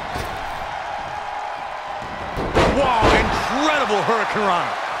 Wow, incredible Hurricane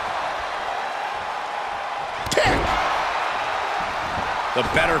Rana. Kick. The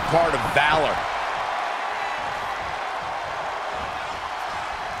better part of valor.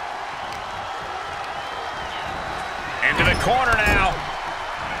 Into the corner now.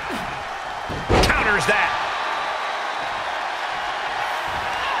 Counters that.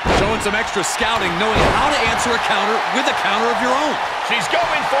 Showing some extra scouting, knowing how to answer a counter with a counter of your own. She's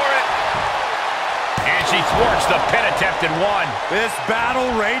going for it. And she thwarts the pin attempt in one. This battle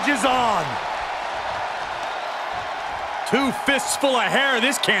rages on. 2 fists full of hair.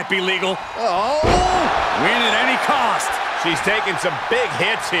 This can't be legal. Oh! Win at any cost. She's taking some big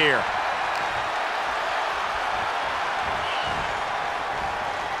hits here.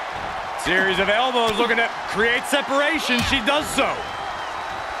 Series of elbows looking to create separation. She does so.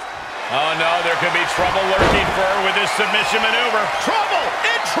 Oh, no, there could be trouble lurking for her with this submission maneuver. Trouble!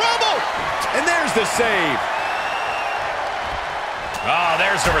 In trouble! And there's the save. Oh,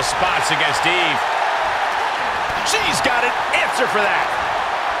 there's the response against Eve. She's got an answer for that.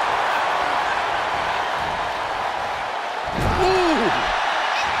 Ooh.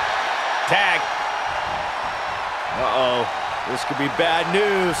 Tag. Uh-oh. This could be bad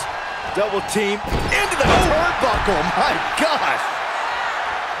news. Double team into the turnbuckle. My gosh.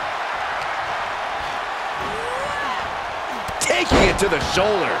 Taking it to the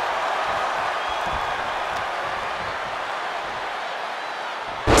shoulder.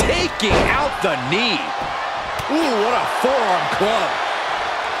 Taking out the knee. Ooh, what a forearm club.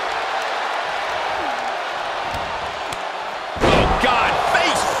 Oh, God,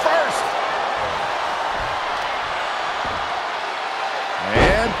 face first.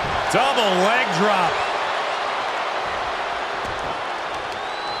 And Double leg drop.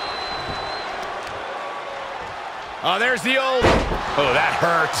 Oh, there's the old. Oh, that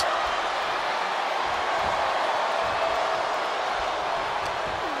hurt.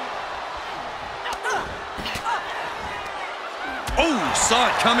 Oh, saw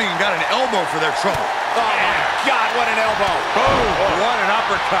it coming and got an elbow for their trouble. Oh, my God, what an elbow. Boom, what an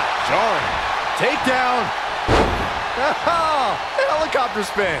uppercut. Jarring. Takedown. Helicopter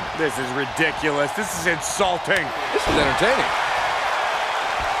spin. This is ridiculous. This is insulting. This is entertaining.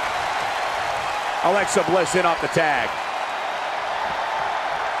 Alexa Bliss in off the tag.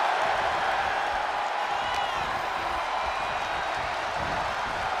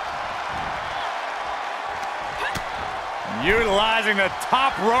 Utilizing the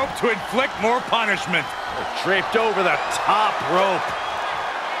top rope to inflict more punishment. Draped over the top rope.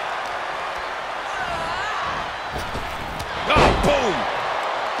 Oh, boom.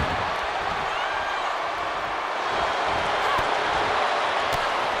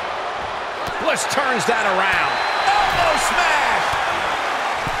 Bliss turns that around. Elbow smash.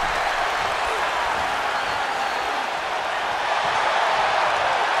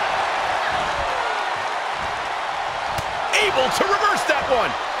 Able to reverse that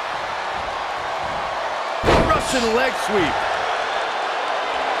one. Russian leg sweep.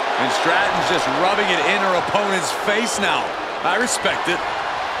 And Stratton's just rubbing it in her opponent's face now. I respect it.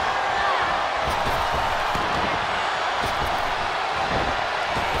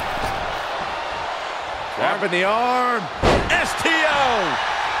 Grabbing the arm. STO!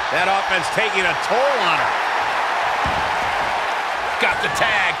 That offense taking a toll on her. Got the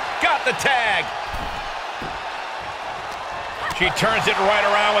tag. Got the tag. She turns it right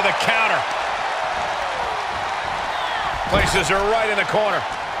around with a counter. Places her right in the corner.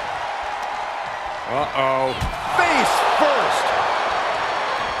 Uh-oh. Face first.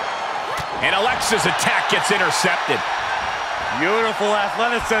 And Alexa's attack gets intercepted. Beautiful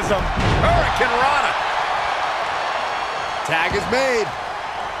athleticism. Hurricane Rana. Tag is made.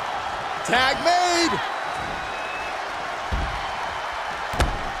 Tag made.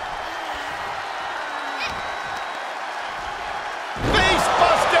 Face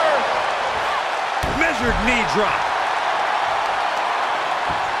buster. Measured knee drop.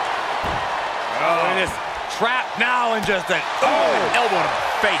 Oh, it is trapped now and just an Elbow to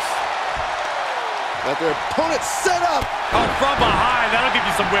the face. Got their opponent set up. oh, from behind. That'll give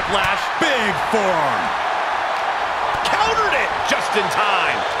you some whiplash. Big forearm. Countered it just in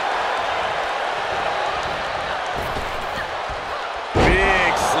time.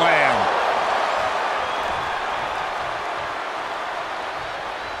 Big slam.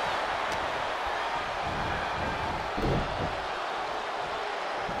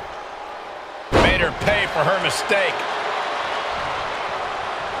 Made her pay for her mistake.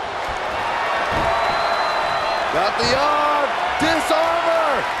 Got the arm.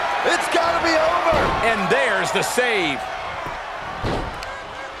 Disarmer. It's got to be over. And there's the save.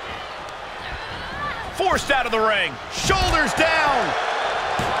 Forced out of the ring. Shoulders down.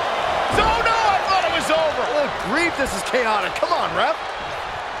 Oh, no, I thought it was over. Good grief, this is chaotic. Come on, ref.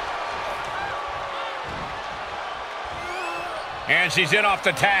 And she's in off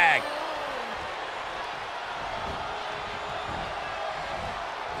the tag.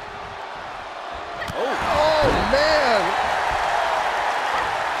 Oh, man.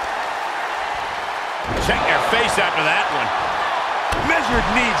 Check your face after that one. Measured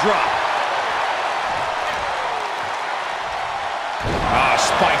knee drop. Ah,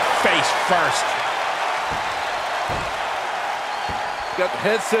 spike face first. Got the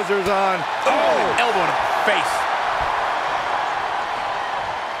head scissors on. Elbow to the face.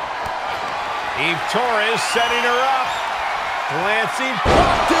 Eve Torres setting her up. Glancing.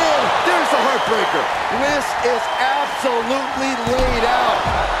 Locked in. There's the heartbreaker. This is absolutely laid out.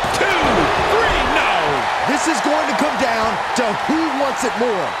 2, 3, no. This is going to come down to who wants it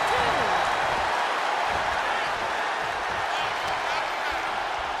more.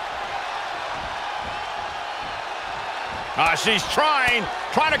 She's trying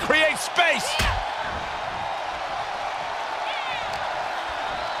to create space.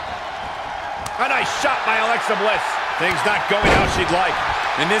 A nice shot by Alexa Bliss. Things not going how she'd like.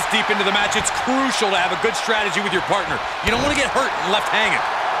 And this deep into the match, it's crucial to have a good strategy with your partner. You don't want to get hurt and left hanging.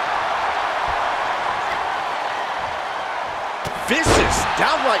 Vicious,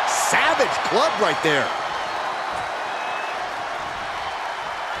 downright savage club right there.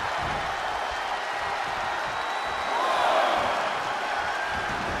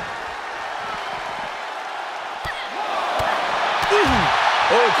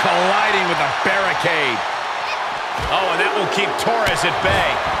 Oh, colliding with the barricade. Oh, and that will keep Torres at bay.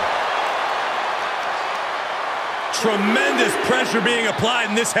 Tremendous pressure being applied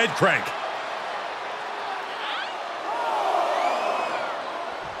in this head crank.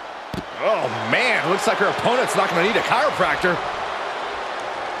 Oh, man, looks like her opponent's not going to need a chiropractor.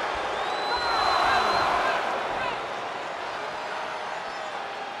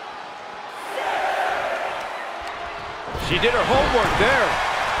 She did her homework there.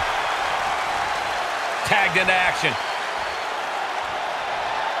 Tagged into action.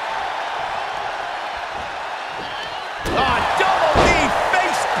 Double knee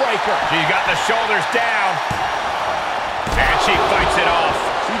face breaker. She got the shoulders down. And she fights it off.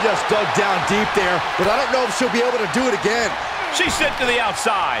 She just dug down deep there, but I don't know if she'll be able to do it again. She's sent to the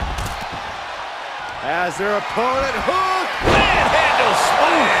outside. As their opponent hook. Manhandle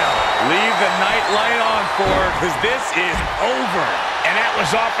slam. Leave the night light on for her, because this is over. And that was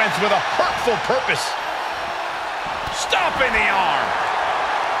offense with a hurtful purpose. Stopping the arm.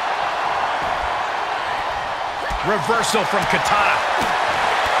 Reversal from Katana.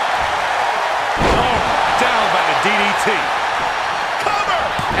 Oh, down by the DDT. Cover!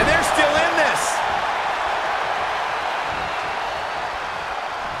 And they're still in this.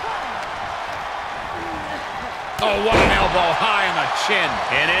 Oh, what an elbow high on the chin.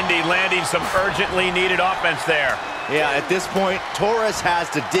 And Indy landing some urgently needed offense there. Yeah, at this point, Torres has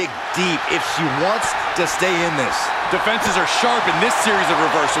to dig deep if she wants to stay in this. Defenses are sharp in this series of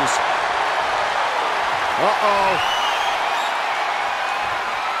reversals. Uh-oh.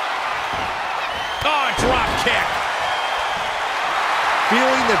 Oh, drop kick.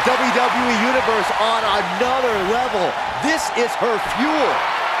 Feeling the WWE Universe on another level. This is her fuel.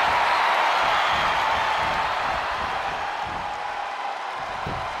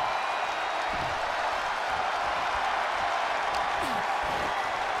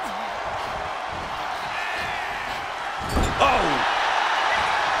 Oh!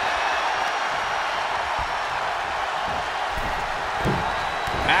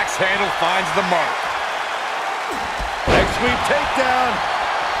 Axe handle finds the mark. Leg sweep takedown.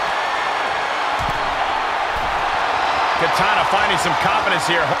 Katana finding some confidence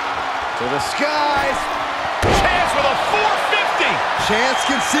here. To the skies. Chance with a 450. Chance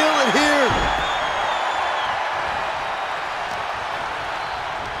can seal it here.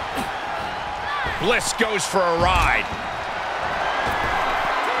 Bliss goes for a ride.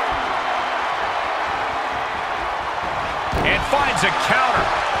 And finds a counter.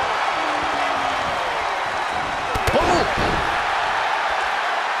 Boom!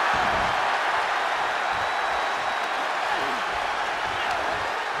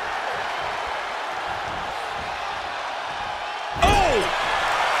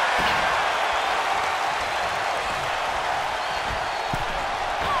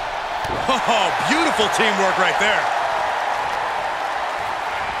 Oh, beautiful teamwork right there.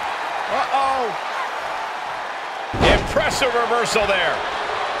 Uh-oh. Impressive reversal there.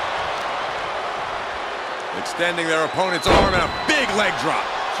 Extending their opponent's arm and a big leg drop.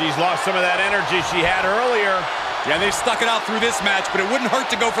 She's lost some of that energy she had earlier. Yeah, they stuck it out through this match, but it wouldn't hurt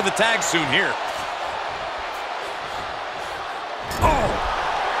to go for the tag soon here. Oh!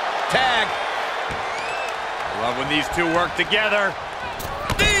 Tag. I love when these two work together.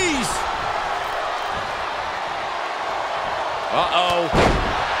 Knees! Uh-oh.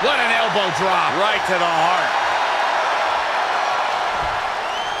 What an elbow drop. Right to the heart.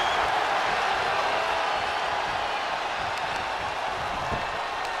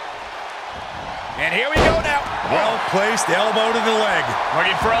 And here we go now. Well-placed elbow to the leg.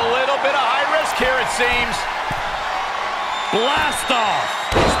 Looking for a little bit of high risk here, it seems. Blast off.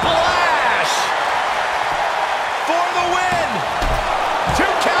 Splash! For the win! 2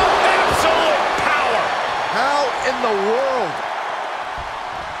 count, absolute power! How in the world?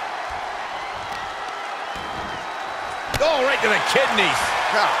 Oh, right to the kidneys.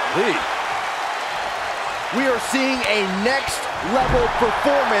 Golly. We are seeing a next-level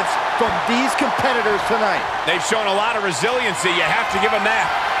performance from these competitors tonight. They've shown a lot of resiliency. You have to give them that.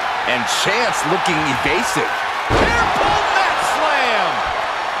 And Chance looking evasive. Careful net slam!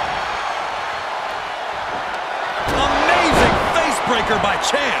 Amazing face breaker by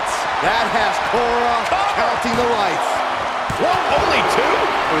Chance. That has Cora counting the lights. What, only 2?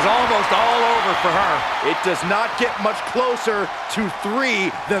 It was almost all over for her. It does not get much closer to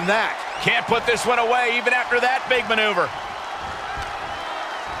 3 than that. Can't put this one away even after that big maneuver.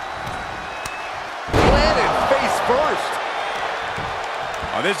 Planted face first.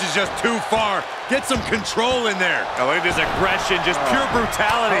 Oh, this is just too far. Get some control in there. Oh, look at this aggression, just pure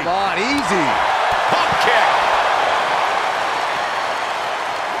brutality. Come on, easy. Pump kick.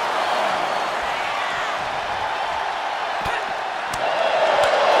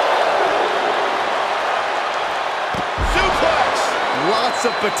 Lots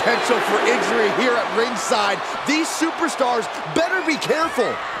of potential for injury here at ringside. These superstars better be careful.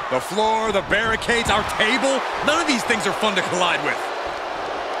 The floor, the barricades, our table, none of these things are fun to collide with.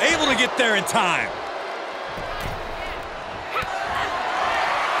 Able to get there in time.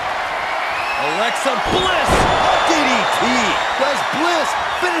 Alexa Bliss. DDT. Does Bliss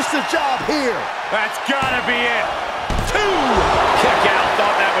finish the job here? That's gotta be it. 2. Kick out.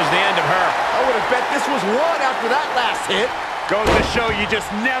 Thought that was the end of her. I would have bet this was 1 after that last hit. Goes to show you just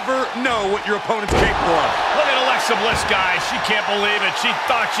never know what your opponent's capable of. Look at Alexa Bliss, guys. She can't believe it. She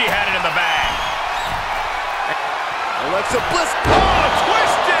thought she had it in the bag. Alexa Bliss. Oh,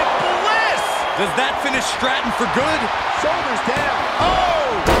 twisted Bliss! Does that finish Stratton for good? Shoulders down.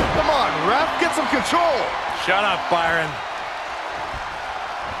 Oh! Come on, ref. Get some control. Shut up, Byron.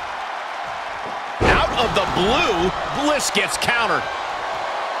 Out of the blue, Bliss gets countered.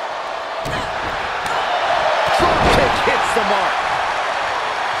 Kick hits the mark.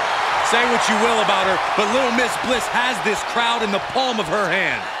 Say what you will about her, but Little Miss Bliss has this crowd in the palm of her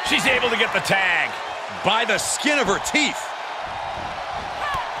hand. She's able to get the tag. By the skin of her teeth.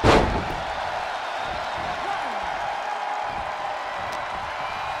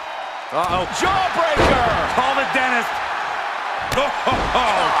 Uh-oh. Jawbreaker! Call the dentist. Oh,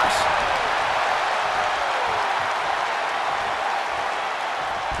 gosh.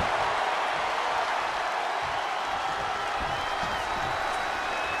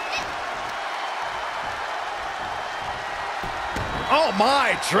 Oh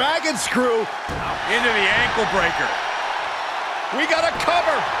my, dragon screw. Into the ankle breaker. We got a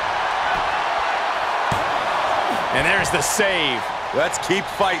cover. And there's the save. Let's keep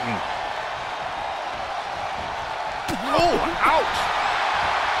fighting. Oh, ouch.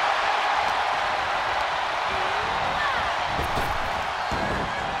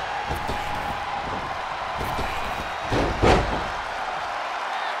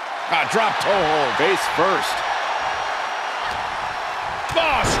 Drop toe hold. Face first.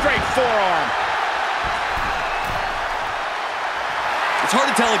 Oh, straight forearm. It's hard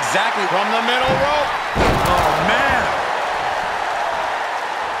to tell exactly. From the middle rope. Oh, man.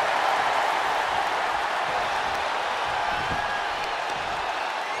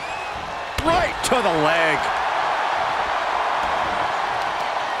 Right to the leg.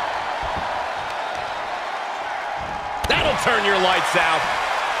 That'll turn your lights out.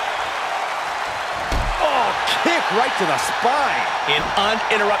 Kick right to the spine. An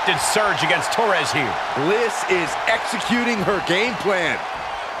uninterrupted surge against Torres here. Bliss is executing her game plan.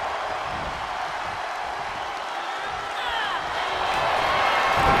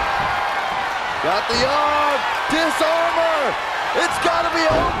 Got the arm. Disarmer. It's got to be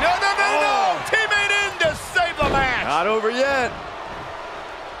over. No. Teammate in to save the match. Not over yet.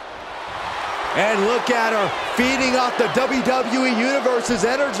 And look at her, feeding off the WWE Universe's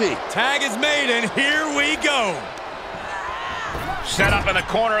energy. Tag is made, and here we go. Set up in the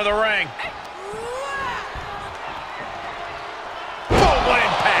corner of the ring. Boom, what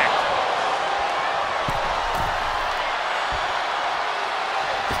impact.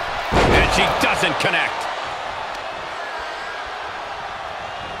 And she doesn't connect.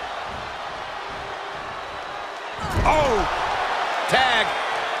 Oh, tag.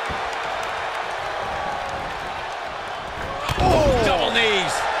 Double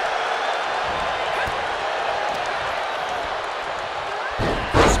knees.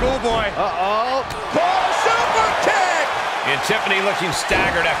 Schoolboy. Uh-oh. Oh, super kick! And Tiffany looking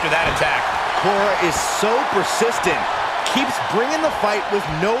staggered after that attack. Cora is so persistent. Keeps bringing the fight with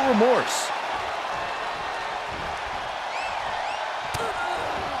no remorse.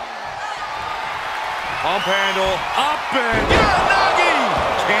 Pump handle. Up and Uranagi.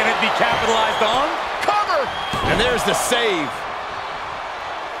 Can it be capitalized on? Cover. And there's the save.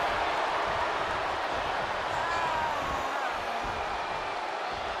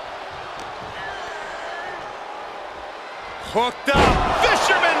 Hooked up.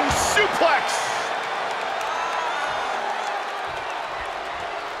 Fisherman suplex.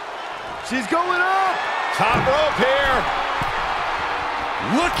 She's going up. Top rope here.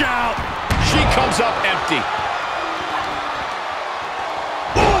 Look out. She comes up empty.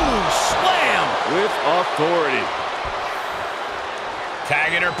 Ooh, slam. With authority.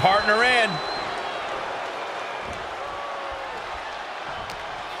 Tagging her partner in.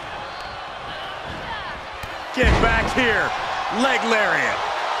 Get back here. Leg lariat.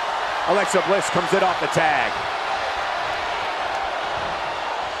 Alexa Bliss comes in off the tag.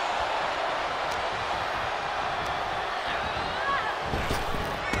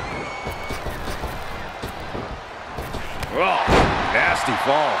 Oh, nasty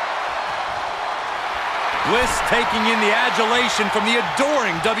fall. Bliss taking in the adulation from the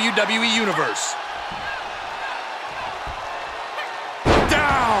adoring WWE Universe.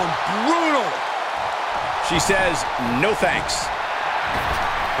 Down. Brutal. She says, no thanks.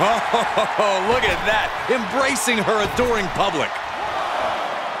 Oh, look at that. Embracing her adoring public.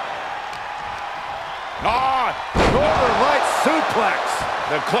 Northern Lights suplex.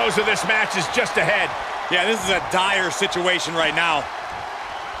 The close of this match is just ahead. Yeah, this is a dire situation right now.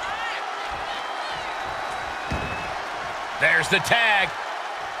 There's the tag.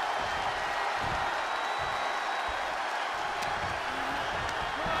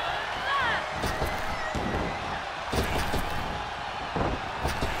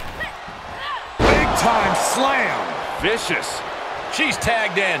 Big time slam. Vicious. She's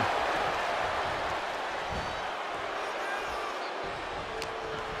tagged in.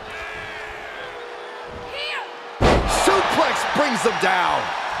 Suplex brings them down.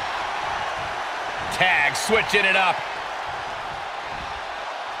 Tag switching it up.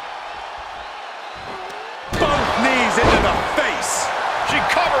 Both knees into the face. She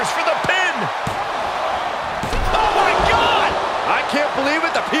covers for the pin. Oh my God! I can't believe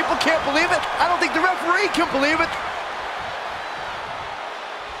it. The people can't believe it. I don't think the referee can believe it.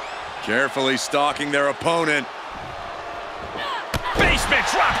 Carefully stalking their opponent. Basement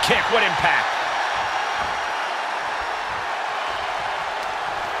drop kick. What impact?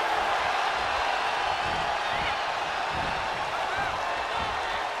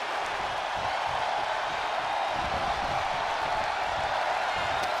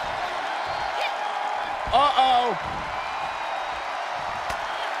 Uh-oh.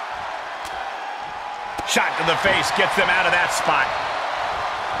 Shot to the face gets them out of that spot.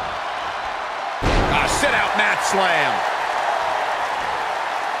 Sit-out mat slam.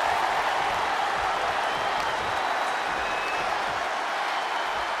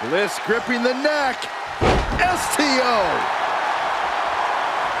 Bliss gripping the neck. STO.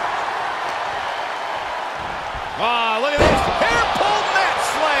 Look at this. Hair pull mat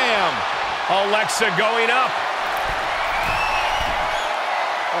slam. Alexa going up.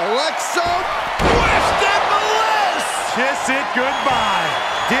 Alexa, twisted Bliss. Kiss it goodbye.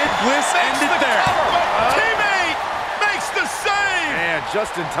 Did Bliss end it there? Teammate makes the save. Man,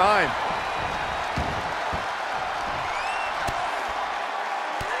 just in time.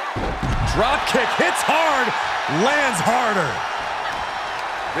 Drop kick hits hard, lands harder.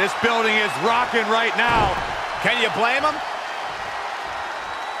 This building is rocking right now. Can you blame him?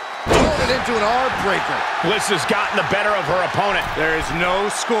 Throwing it into an arm breaker. Bliss has gotten the better of her opponent. There is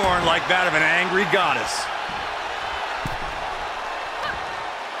no scorn like that of an angry goddess.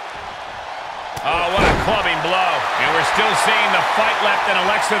 Oh, what a clubbing blow. And we're still seeing the fight left in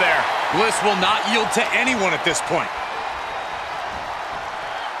Alexa there. Bliss will not yield to anyone at this point.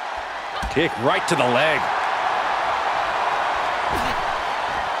 Kick right to the leg.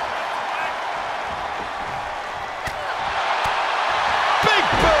 Big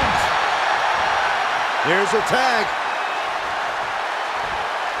boot. Here's her tag.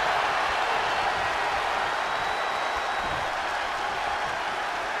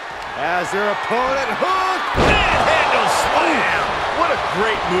 As their opponent hook. Manhandle slam. What a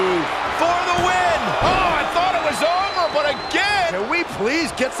great move. For the win. Oh, I thought it was over, but again. Can we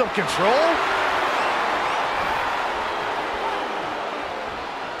please get some control?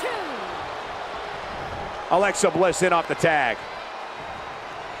 Alexa Bliss in off the tag.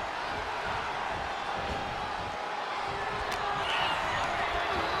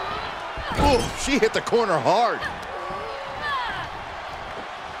 Ooh, she hit the corner hard.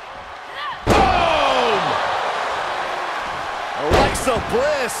 Boom! Alexa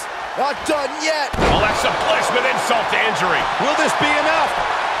Bliss, not done yet. Alexa Bliss with insult to injury. Will this be enough?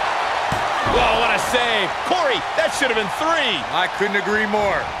 Whoa, what a save. Corey, that should have been 3. I couldn't agree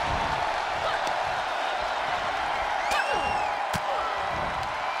more.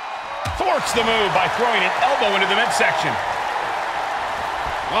 Thwarts the move by throwing an elbow into the midsection.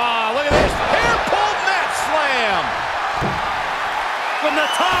 Ah, look at this. Hair pull mat slam. From the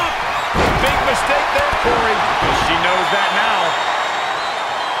top. Big mistake there, Corey. Well, she knows that now.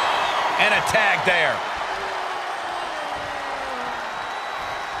 And a tag there.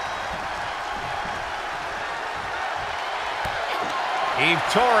 Eve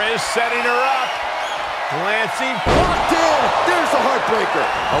Torres setting her up. Glancing. Locked in. There's the heartbreaker.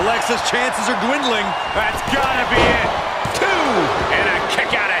 Alexa's chances are dwindling. That's gotta be it. 2. And a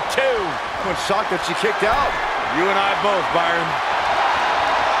kick out at 2. I'm shocked that she kicked out. You and I both, Byron.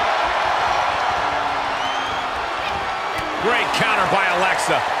 Great counter by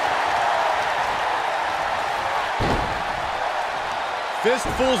Alexa.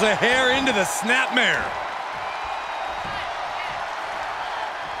 Fistfuls of hair into the snapmare.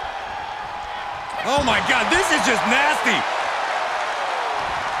 Oh my God, this is just nasty.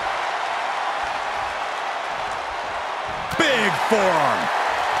 Big forearm.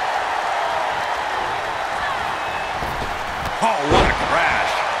 Oh, what a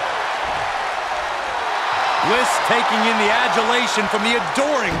crash. Bliss taking in the adulation from the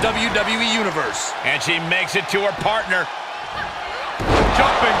adoring WWE Universe. And she makes it to her partner.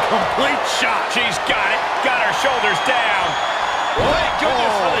 Jumping complete shot. She's got it. Got her shoulders down. Thank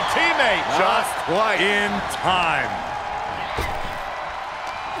goodness for the teammate. Just quite in time.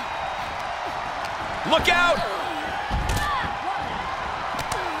 Look out.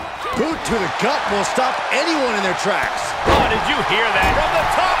 Boot to the gut will stop anyone in their tracks. Oh, did you hear that? From the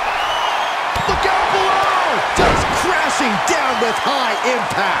top. Look out below! Just crashing down with high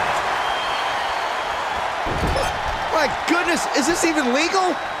impact. My goodness, is this even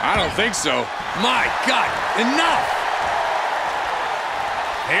legal? I don't think so. My God, enough!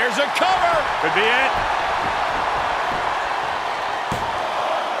 Here's a cover. Could be it.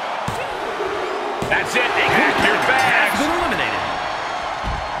 That's it. They pack your bags. Been eliminated.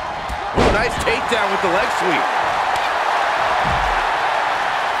 Ooh, nice takedown with the leg sweep.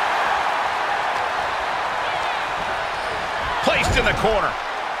 Placed in the corner.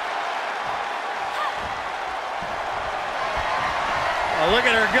 Oh, look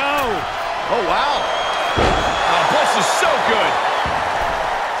at her go. Oh, wow. Oh, Bliss is so good.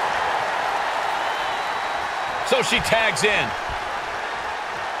 So she tags in.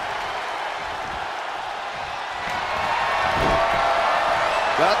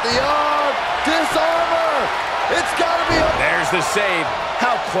 Got the arm. Disarmer. It's got to be over. There's the save.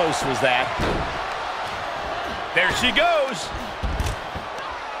 How close was that? There she goes.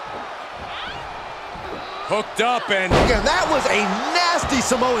 Hooked up and... Again, that was a nasty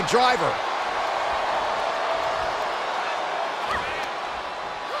Samoan driver.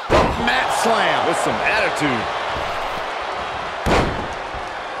 mat slam with some attitude.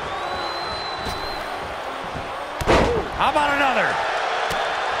 How about another?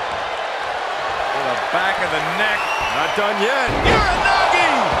 To the back of the neck. Not done yet. Uranagi!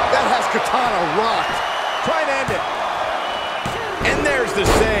 That has Katana rocked. Try and end it. And there's the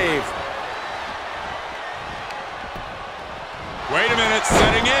save. Wait a minute,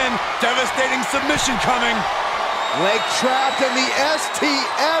 setting in. Devastating submission coming. Leg trapped and the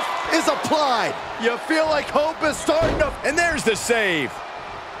STF is applied. You feel like hope is starting to... And there's the save.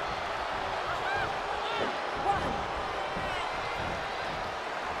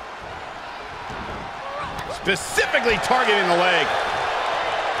 Specifically targeting the leg.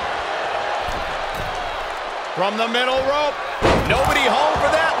 From the middle rope. Nobody home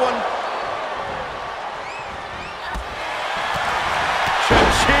for that one.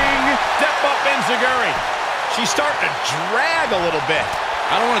 Cha-ching! Step up Enziguri. She's starting to drag a little bit.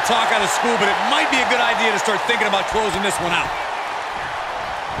 I don't want to talk out of school, but it might be a good idea to start thinking about closing this one out.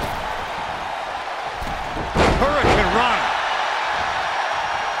 Hurricane Run.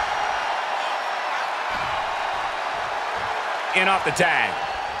 In off the tag.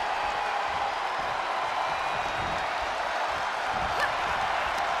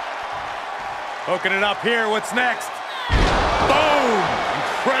 Hooking it up here. What's next? Boom!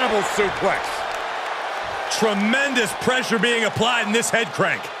 Incredible suplex. Tremendous pressure being applied in this head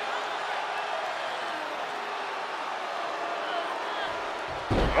crank.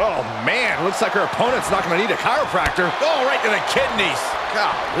 Oh, man. Looks like her opponent's not going to need a chiropractor. Oh, right to the kidneys.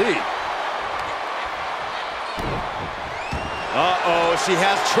 Golly. Uh-oh, she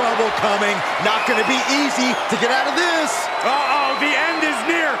has trouble coming. Not going to be easy to get out of this. Uh-oh, the end is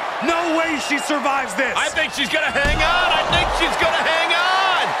near. No way she survives this. I think she's going to hang on. I think she's going to hang on.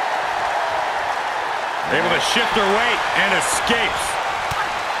 Able to shift her weight and escapes.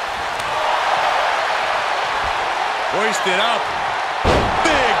 Hoisted up.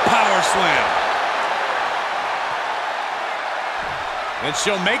 Big power slam. And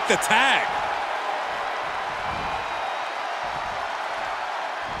she'll make the tag.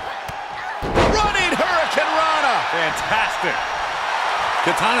 Running Hurricane Rana. Fantastic.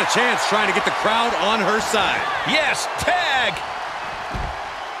 Katana Chance trying to get the crowd on her side. Yes, tag.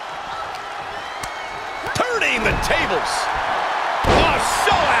 Turning the tables. Oh,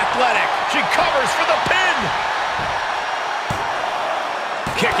 so athletic. She covers for the pin.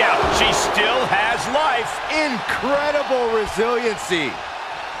 Kick out. She still has life. Incredible resiliency.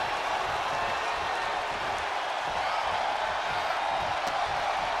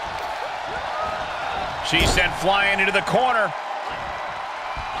 She's sent flying into the corner.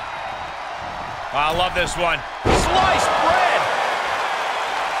 I love this one. Sliced bread.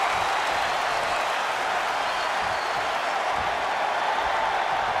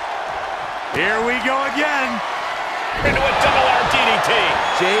 Here we go again. Into a double R DDT.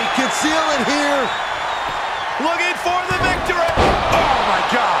 Jade can seal it here. Looking for the victory. Oh, my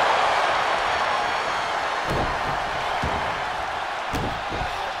God.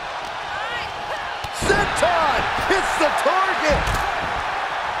 Senton hits the target.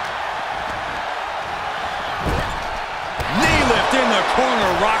 Knee lift in the corner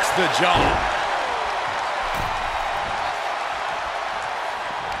rocks the jaw.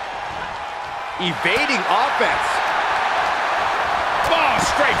 Evading offense. Oh,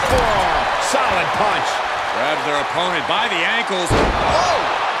 straight forearm. Solid punch. Grabs their opponent by the ankles. Oh!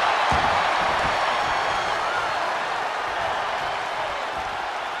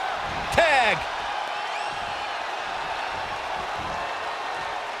 Tag.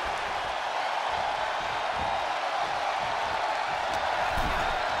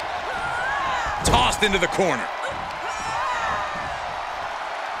 Tossed into the corner.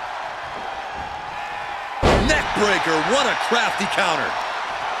 Neckbreaker, what a crafty counter.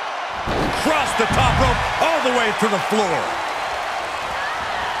 Cross the top rope all the way to the floor.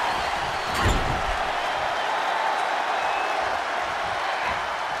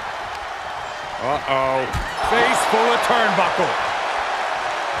 Uh-oh. Face full of turnbuckle.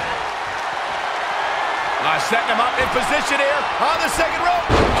 Setting him up in position here on the second rope.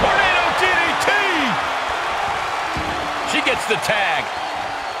 Tornado DDT. She gets the tag.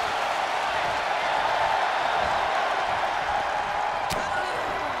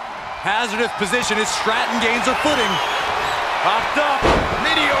 Hazardous position as Stratton gains her footing. Popped up.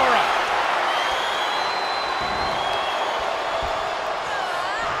 Meteora.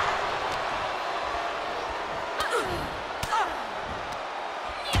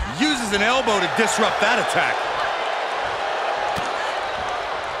 Uses an elbow to disrupt that attack.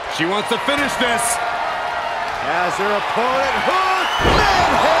 She wants to finish this. As her opponent hook,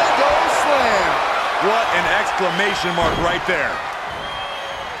 manhandle slam. What an exclamation mark right there.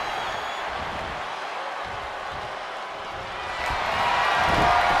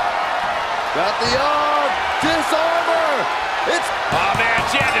 Got the arm, disarmer. It's... Oh, man,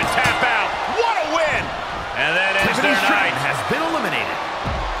 she had to tap out. What a win. And that ends their night. Has been eliminated.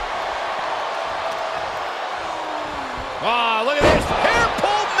 Oh, look at this. Hair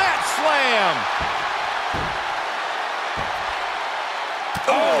pull mat slam.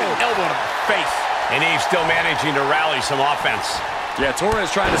 Oh, an elbow to the face. And Eve still managing to rally some offense. Yeah,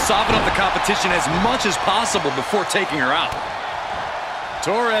 Torres trying to soften up the competition as much as possible before taking her out.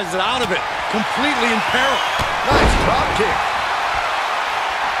 Torres is out of it, completely in peril. Nice drop kick.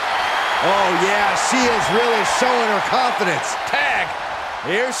 Oh, yeah, she is really showing her confidence. Tag.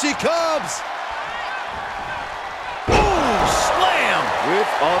 Here she comes. Boom, slam. With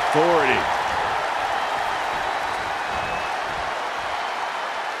authority.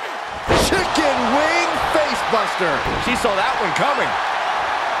 Chicken wing face buster. She saw that one coming.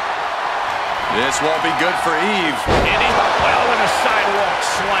 This won't be good for Eve. Well, with a sidewalk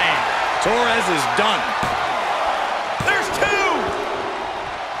slam. Torres is done. There's two.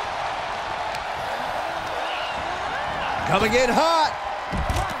 Coming in hot.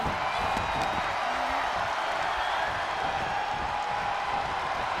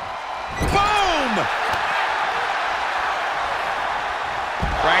 Boom.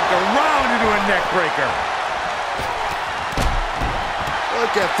 Cranked around into a neck breaker.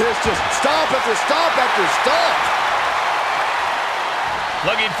 Look at this, just stomp after stomp after stomp.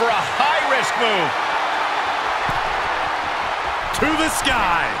 Looking for a high-risk move. To the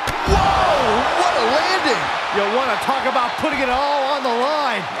sky. Whoa, what a landing. You want to talk about putting it all on the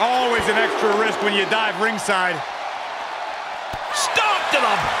line. Always an extra risk when you dive ringside. Stomp to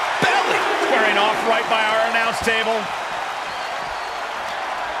the belly. Squaring off right by our announce table.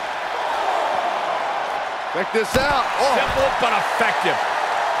 Check this out. Oh. Simple but effective.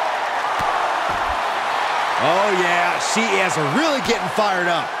 Oh, yeah, she is really getting fired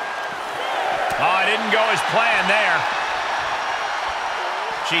up. Oh, it didn't go as planned there.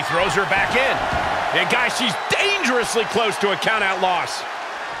 She throws her back in. And, guys, she's dangerously close to a count-out loss.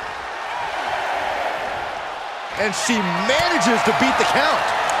 And she manages to beat the count.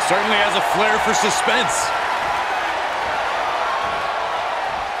 Certainly has a flair for suspense.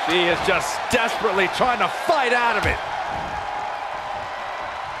 She is just desperately trying to fight out of it.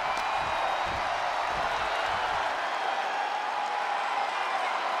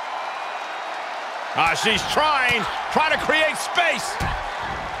 She's trying to create space.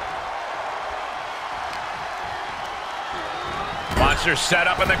 Monster set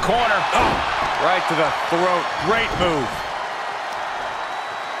up in the corner. Oh, right to the throat. Great move.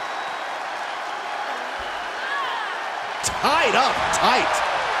 Tied up tight.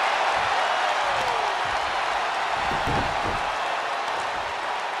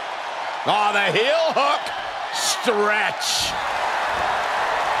 Oh, the heel hook. Stretch.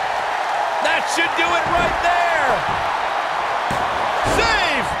 That should do it right there.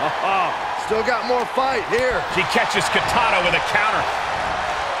 Save. Still got more fight here. She catches Katana with a counter.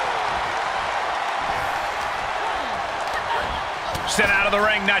 Sent out of the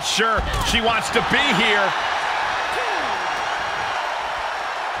ring, not sure she wants to be here.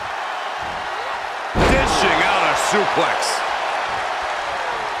 Dishing out a suplex.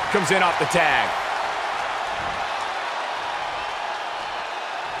 Comes in off the tag.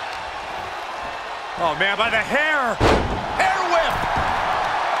 Oh, man, by the hair. Hair whip.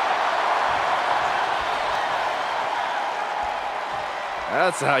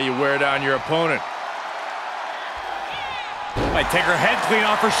 That's how you wear down your opponent. Might take her head clean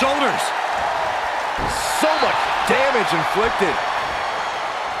off her shoulders. So much damage inflicted.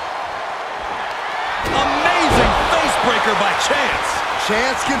 Amazing face breaker by Chance.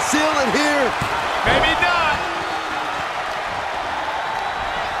 Chance can seal it here. Maybe not.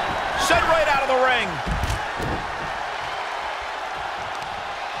 Sent right out of the ring.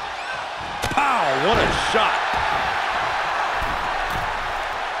 Pow, what a shot.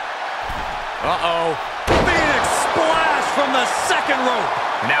 Uh-oh. Phoenix splash from the second rope.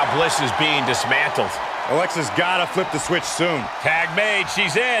 Now Bliss is being dismantled. Alexa's gotta flip the switch soon. Tag made,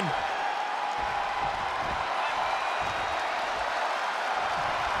 she's in.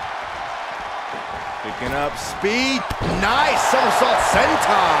 Picking up speed. Nice somersault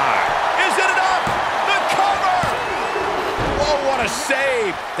senton. Is it enough? The cover! Whoa, what a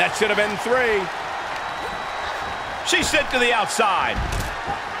save. That should have been 3. She's sent to the outside.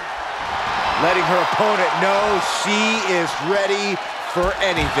 Letting her opponent know she is ready for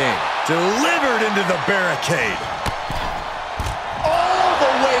anything. Delivered into the barricade. All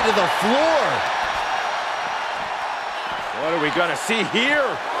the way to the floor. What are we gonna see here?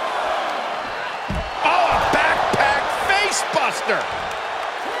 Oh, a backpack face buster.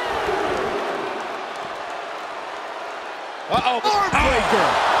 Uh-oh, armbreaker.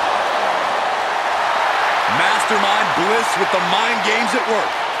 Mastermind Bliss with the mind games at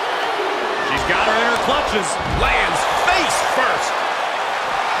work. She's got her in her clutches. Lands face first.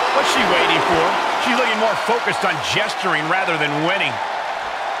 What's she waiting for? She's looking more focused on gesturing rather than winning.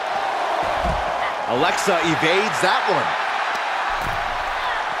 Alexa evades that one.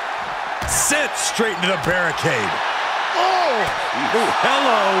 Sent straight into the barricade. Oh! Ooh,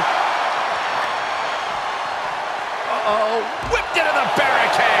 hello. Uh-oh. Whipped into the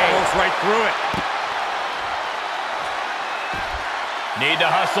barricade. Goes right through it. Need to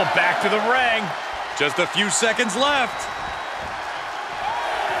hustle back to the ring. Just a few seconds left.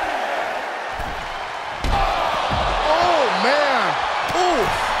 Oh, man. Ooh.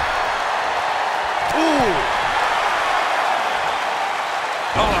 Ooh.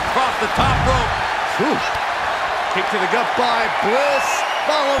 Oh, across the top rope. Whew. Kick to the gut by Bliss,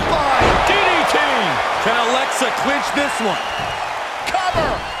 followed by DDT. Can Alexa clinch this one? Cover.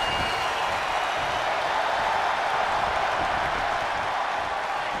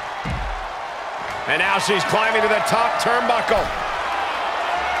 And now she's climbing to the top turnbuckle.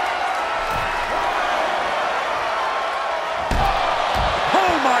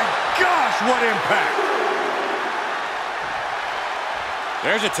 Oh my gosh, what impact!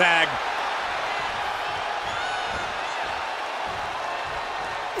 There's a tag.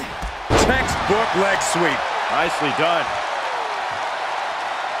 Textbook leg sweep. Nicely done.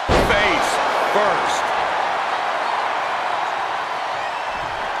 Face first.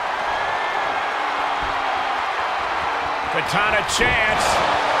 Katana chance.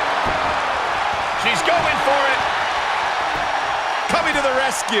 She's going for it. Coming to the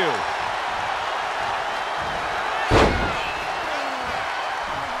rescue.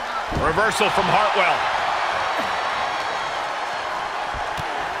 Reversal from Hartwell.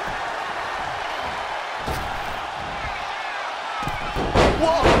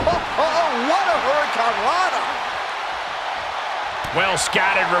 whoa, what a hurricanrana! Well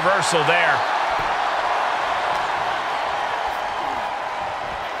scattered reversal there.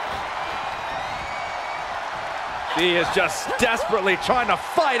 She is just desperately trying to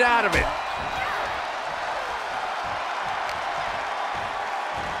fight out of it.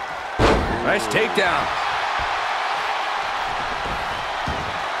 Nice takedown.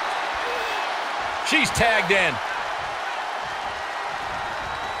 She's tagged in.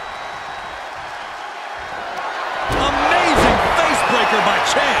 Amazing face breaker by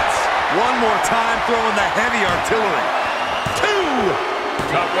Chance. One more time throwing the heavy artillery. 2.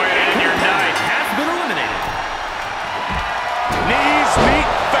 Tough way to end your night. Has been eliminated. Knees meet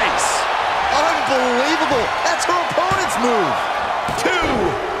face. Unbelievable. That's her opponent's move. 2.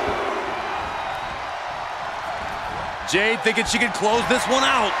 Jade thinking she can close this one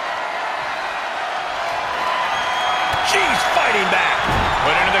out. She's fighting back.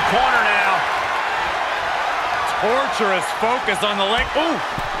 Put into the corner now. Torturous focus on the leg. Ooh.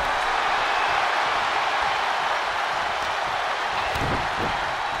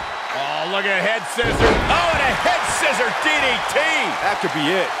 Oh, look at head scissor. Oh, and a head scissor DDT. That could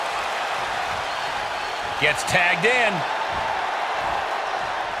be it. Gets tagged in.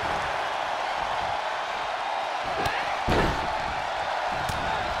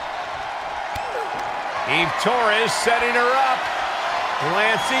 Eve Torres setting her up.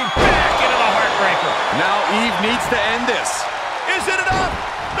 Glancing back into the heartbreaker. Now Eve needs to end this. Is it enough?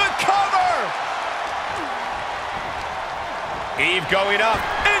 The cover! Eve going up.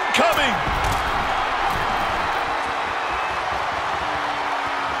 Incoming!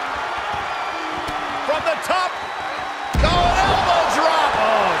 From the top. Oh, an elbow drop.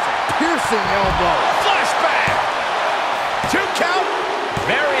 Oh, it's a piercing elbow. Flashback. 2 count.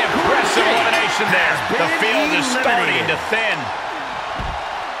 Very impressive elimination there. The field is starting to thin.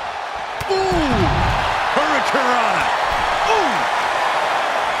 Ooh. Hurricanrana. Ooh.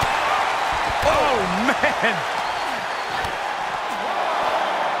 Oh, man.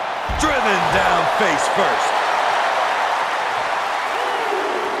 Driven down face first.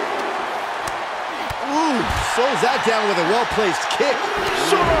 Ooh, slows that down with a well-placed kick.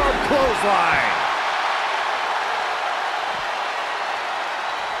 Short arm clothesline.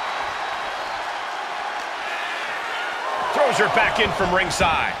 Throws her back in from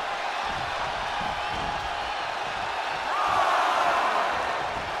ringside.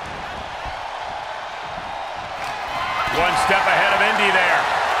 One step ahead of Indy there.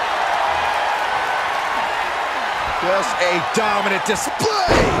 Just a dominant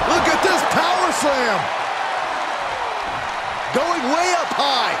display. Look at this power slam. Going way up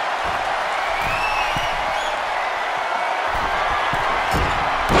high.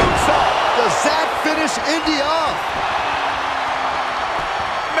 Does that finish Indy off?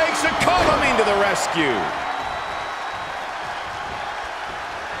 Makes a coming to the rescue.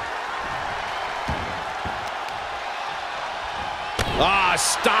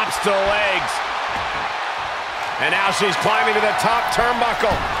 Stops to the legs. And now she's climbing to the top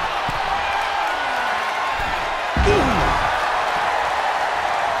turnbuckle.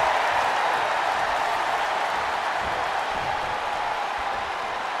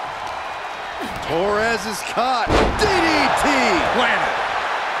 Torres is caught. DDT. Planted.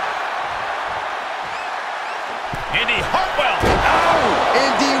 Indy Hartwell. Oh!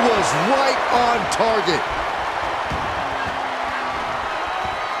 Indy was right on target.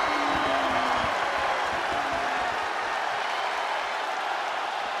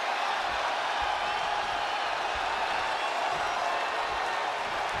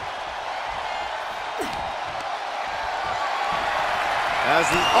 As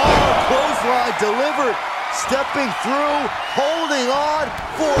the arm clothesline delivered, stepping through, holding on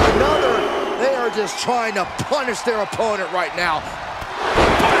for another. They are just trying to punish their opponent right now.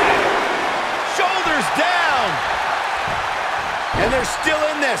 Shoulders down. And they're still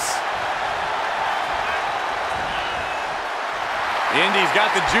in this. Indy's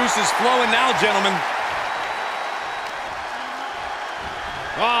got the juices flowing now, gentlemen.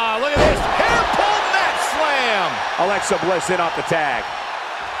 Look at this. Hair pulled mat slam. Alexa Bliss in off the tag.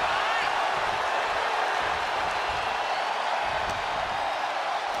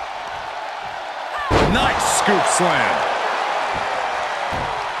 Nice scoop slam.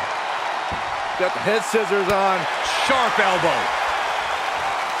 Got the head scissors on. Sharp elbow.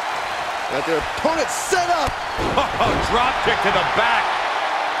 Got their opponent set up. Drop kick to the back.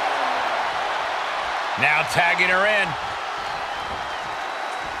 Now tagging her in.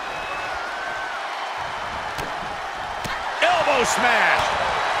 Elbow smash.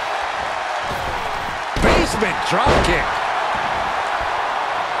 Basement drop kick.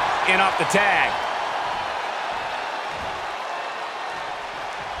 In off the tag.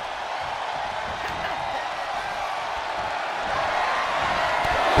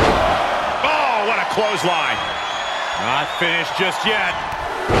 Oh, what a clothesline. Not finished just yet.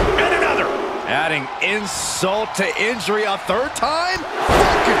 And another. Adding insult to injury a third time?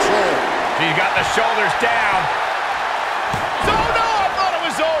 Foot control. She's got the shoulders down. Oh no, I thought it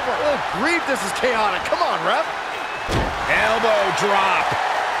was over. Oh, grief, this is chaotic. Come on, ref. Elbow drop.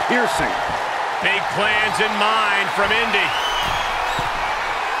 Piercing. Big plans in mind from Indy.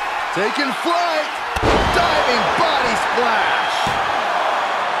 Taking flight. Diving body splash.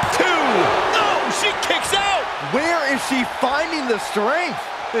 2. No, she kicks out. Where is she finding the strength?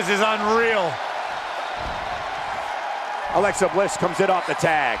 This is unreal. Alexa Bliss comes in off the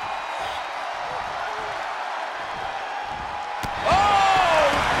tag. Oh,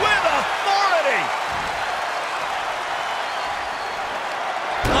 with authority.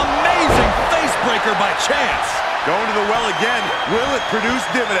 Amazing face breaker by Chance. Going to the well again. Will it produce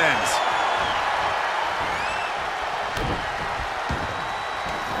dividends?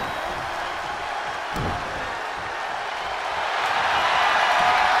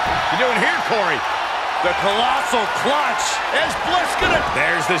 You doing here, Corey? The colossal clutch. Is Bliss gonna...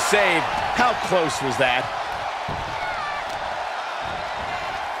 There's the save. How close was that?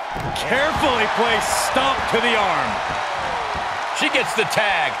 Carefully placed stomp to the arm. She gets the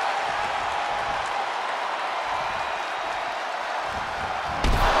tag.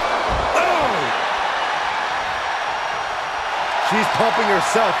 Oh! She's pumping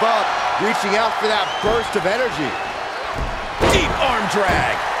herself up, reaching out for that burst of energy. Deep arm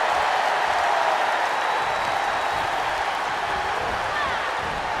drag.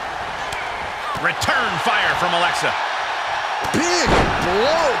 Return fire from Alexa. Big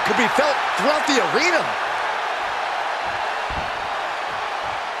blow could be felt throughout the arena.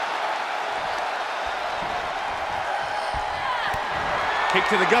 Kick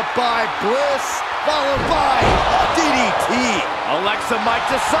to the gut by Bliss, followed by a DDT. Alexa might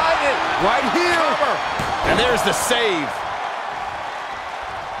decide it right here. And there's the save.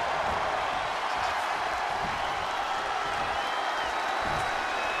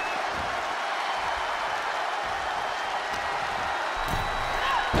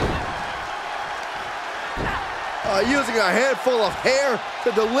 Using a handful of hair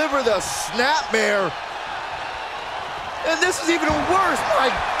to deliver the snapmare. And this is even worse, my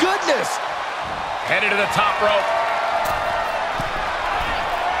goodness! Headed to the top rope.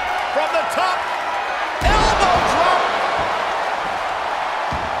 From the top, elbow drop.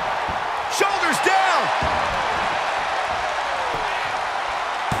 Shoulders down.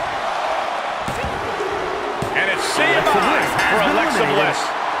 And it's saying bye for Alexa Bliss.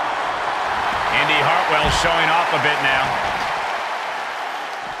 Indy Hartwell showing off a bit now.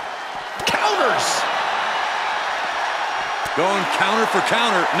 Counters. Going counter for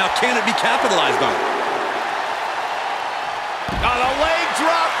counter. Now, can it be capitalized on? On a leg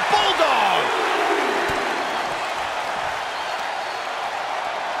drop, bulldog.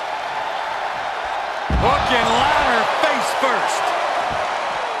 Hook and ladder, face first.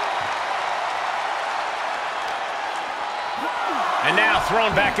 And now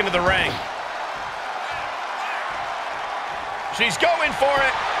thrown back into the ring. She's going for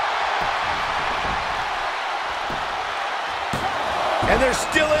it. And they're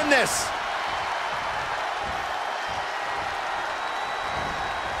still in this.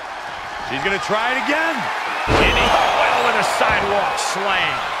 She's gonna try it again. Indy Hartwell with a sidewalk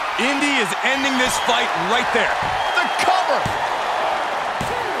slam. Indy is ending this fight right there. The cover.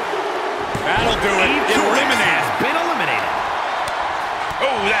 That'll do it. Eliminated. Has been eliminated.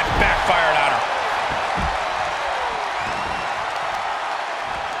 Oh, that backfired on her.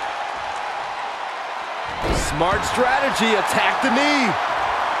 Smart strategy, attack the knee.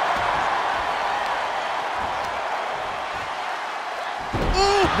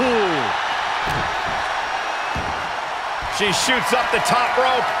 Ooh. She shoots up the top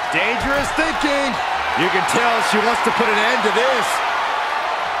rope. Dangerous thinking. You can tell she wants to put an end to this.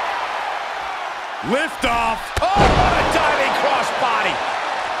 Lift off. Oh, what a diving crossbody.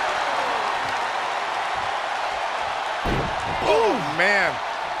 Oh, man.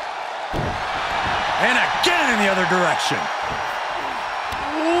 And again in the other direction.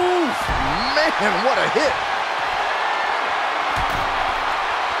 Ooh, man, what a hit.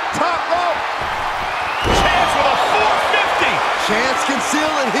 Top rope. Chance with a 450. Chance can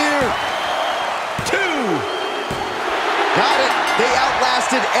seal it here. 2. Got it. They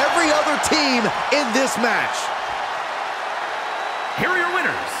outlasted every other team in this match. Here are your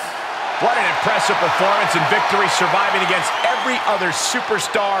winners. What an impressive performance and victory, surviving against every other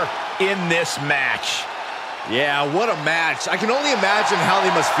superstar in this match. Yeah, what a match. I can only imagine how they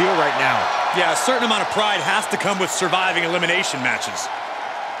must feel right now. Yeah, a certain amount of pride has to come with surviving elimination matches.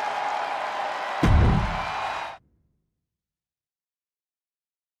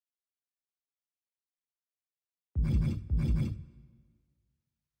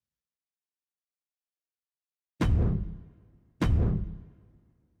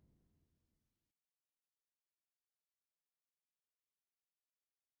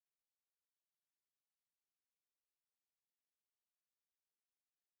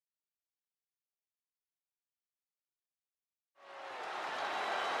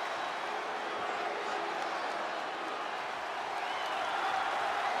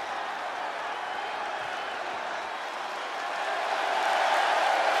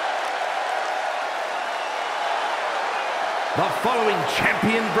 The following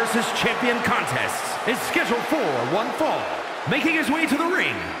champion versus champion contest is scheduled for one fall. Making his way to the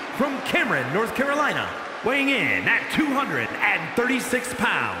ring from Cameron, North Carolina, weighing in at 236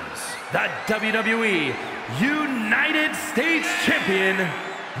 pounds, the WWE United States Champion,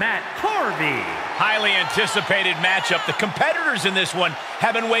 Matt Harvey. Highly anticipated matchup. The competitors in this one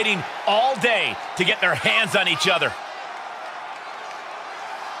have been waiting all day to get their hands on each other.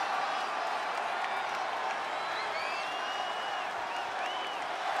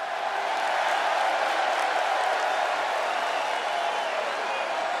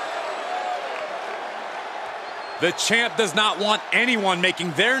 The champ does not want anyone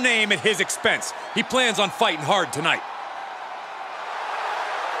making their name at his expense. He plans on fighting hard tonight.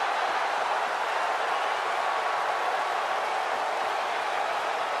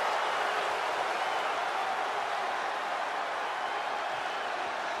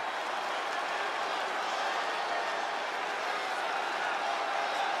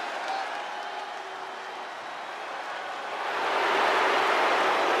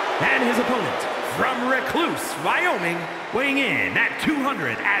 And his opponent, from Recluse, Wyoming, weighing in at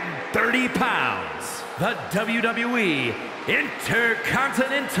 230 pounds, the WWE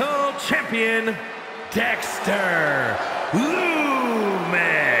Intercontinental Champion, Dexter Lumis.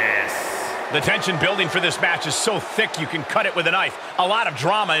 The tension building for this match is so thick you can cut it with a knife. A lot of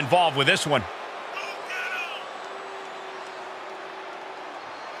drama involved with this one.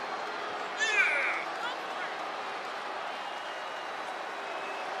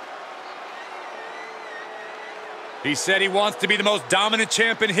 He said he wants to be the most dominant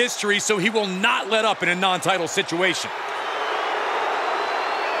champ in history, so he will not let up in a non-title situation.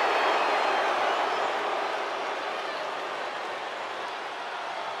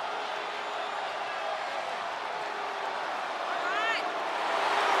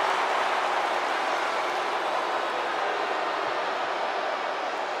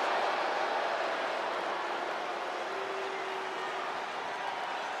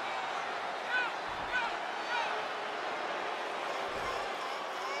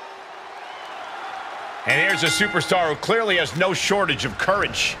 And here's a superstar who clearly has no shortage of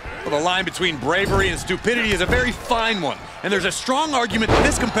courage. Well, the line between bravery and stupidity is a very fine one, and there's a strong argument that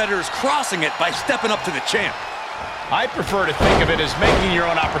this competitor is crossing it by stepping up to the champ. I prefer to think of it as making your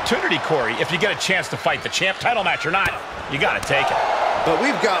own opportunity, Corey. If you get a chance to fight the champ, title match or not, you got to take it. But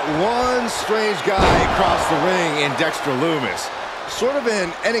we've got one strange guy across the ring in Dexter Lumis. Sort of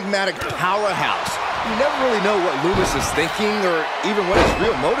an enigmatic powerhouse. You never really know what Lumis is thinking or even what his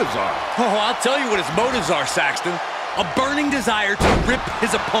real motives are. Oh, I'll tell you what his motives are, Saxton. A burning desire to rip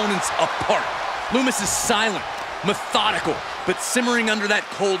his opponents apart. Lumis is silent, methodical, but simmering under that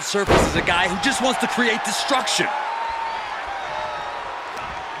cold surface is a guy who just wants to create destruction.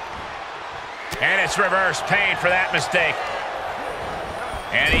 And it's reverse pain for that mistake.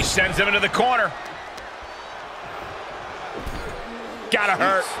 And he sends him into the corner. Gotta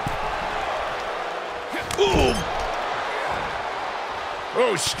hurt. Ooh.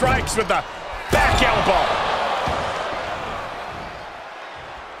 Ooh, strikes with the back elbow.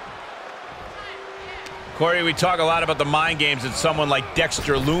 Corey, we talk a lot about the mind games that someone like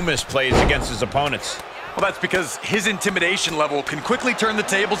Dexter Lumis plays against his opponents. Well, that's because his intimidation level can quickly turn the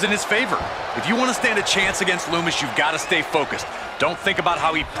tables in his favor. If you want to stand a chance against Lumis, you've got to stay focused. Don't think about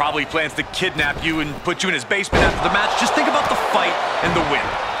how he probably plans to kidnap you and put you in his basement after the match. Just think about the fight and the win.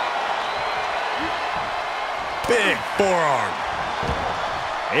 Big forearm.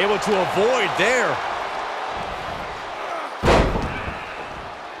 Able to avoid there.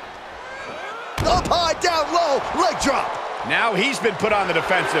 Up high, down low, leg drop. Now he's been put on the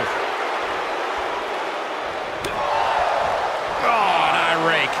defensive. Oh, an eye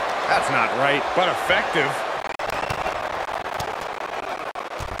rake. That's not right, but effective.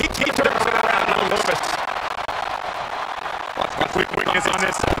 He turns it around on Lumis. Watch how quick he is on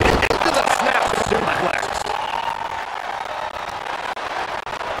this. Into the snap suplex.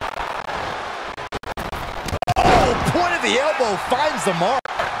 Oh, point of the elbow finds the mark.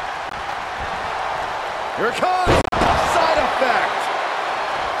 Here it comes. Side effect.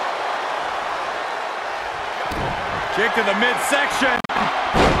 Kick to the midsection.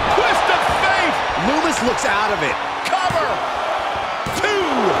 Twist of fate. Lumis looks out of it. Cover. 2.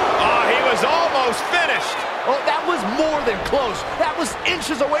 Oh, he was almost finished. Oh, that was more than close. That was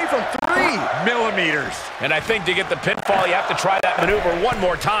inches away from 3 millimeters. And I think to get the pinfall, you have to try that maneuver one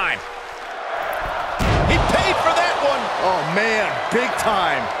more time. He paid for that one. Oh, man, big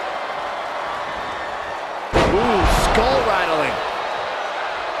time. Ooh, skull rattling.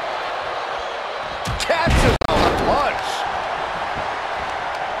 Catches on the punch.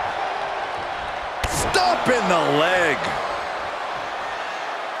 Stop in the leg.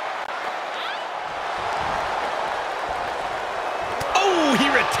 Oh, he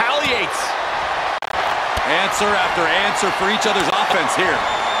retaliates. Answer after answer for each other's offense here.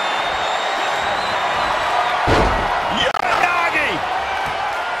 Yanagi!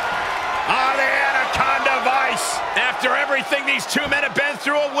 Ah, the Anaconda Vice. After everything these two men have been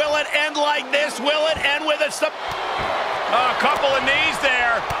through, will it end like this? Will it end with a couple of knees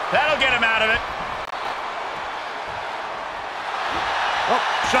there? That'll get him out of it. Oh,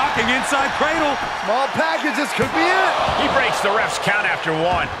 shocking inside cradle. Small package, this could be it. He breaks the ref's count after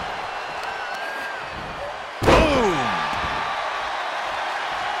 1. Boom.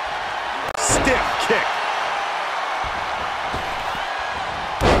 Stiff kick.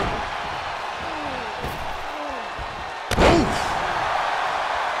 Oof.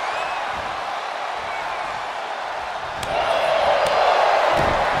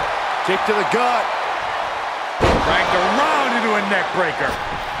 Kick to the gut. Dragged around into a neck breaker.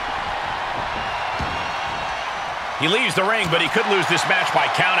 He leaves the ring, but he could lose this match by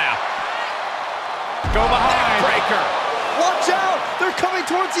countout. Go behind. Breaker. Watch out! They're coming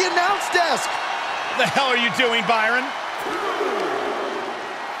towards the announce desk. What the hell are you doing, Byron?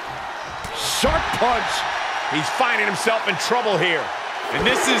 Sharp punch. He's finding himself in trouble here. And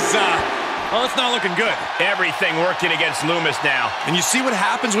this is, well, it's not looking good. Everything working against Lumis now. And you see what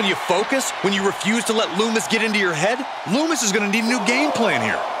happens when you focus? When you refuse to let Lumis get into your head? Lumis is going to need a new game plan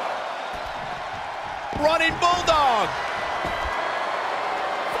here. Running Bulldog.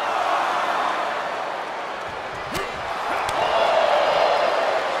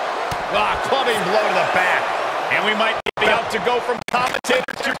 Clubbing blow to the back. And we might be out to go from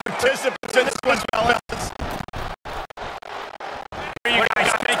commentators to participants in this one, fellas. What do you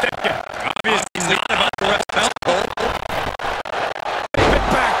guys think? Obviously not about the rest of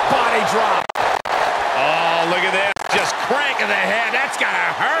back body drop. Oh, look at this. Just cranking the head. That's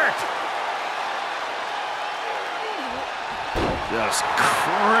gotta hurt. Just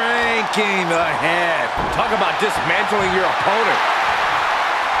cranking the head. Talk about dismantling your opponent.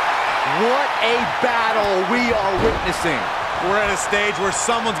 What a battle we are witnessing. We're at a stage where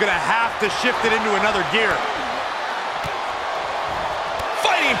someone's going to have to shift it into another gear.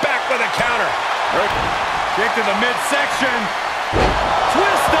 Fighting back with a counter. Kick to the midsection.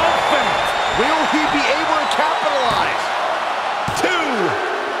 Twist of fate. Will he be able to capitalize? 2.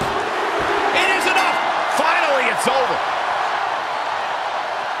 It is enough. Finally, it's over.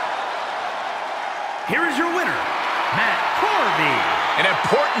 Here is your winner, Matt Harvey. An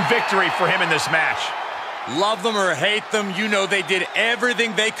important victory for him in this match. Love them or hate them, you know they did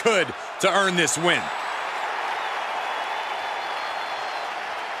everything they could to earn this win.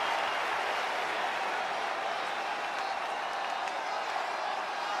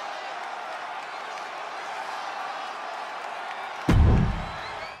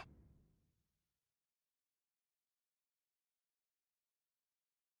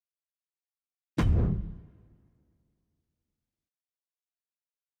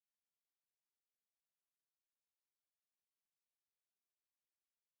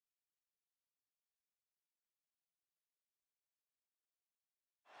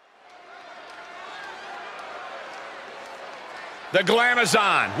 The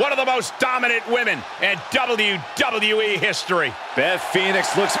Glamazon, one of the most dominant women in WWE history. Beth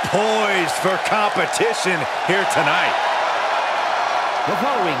Phoenix looks poised for competition here tonight. The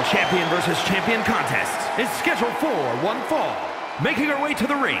following champion versus champion contest is scheduled for one fall. Making her way to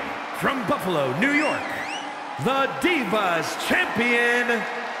the ring from Buffalo, New York, the Divas Champion,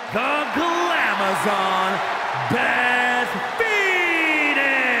 the Glamazon, Beth Phoenix.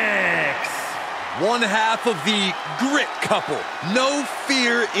 One half of the grit couple. No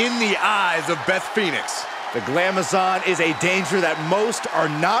fear in the eyes of Beth Phoenix. The Glamazon is a danger that most are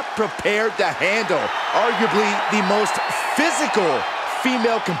not prepared to handle. Arguably the most physical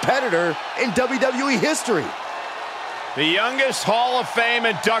female competitor in WWE history. The youngest Hall of Fame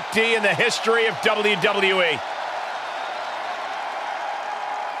inductee in the history of WWE.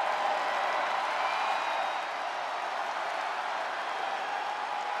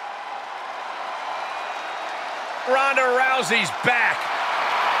 Ronda Rousey's back.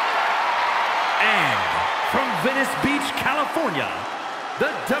 And from Venice Beach, California, the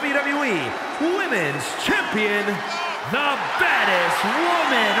WWE Women's Champion, the baddest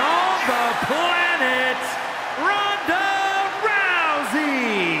woman on the planet, Ronda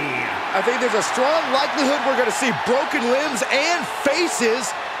Rousey. I think there's a strong likelihood we're going to see broken limbs and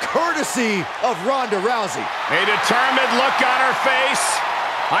faces courtesy of Ronda Rousey. A determined look on her face.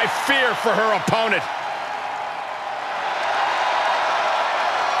 I fear for her opponent.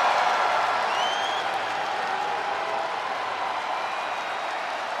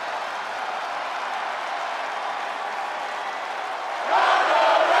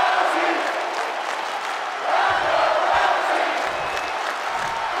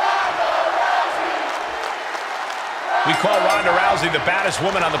 We call Ronda Rousey the baddest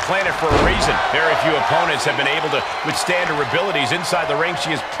woman on the planet for a reason. Very few opponents have been able to withstand her abilities. Inside the ring,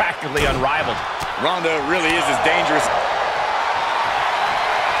 she is practically unrivaled. Ronda really is as dangerous.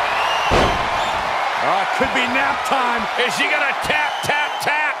 Could be nap time. Is she gonna tap, tap,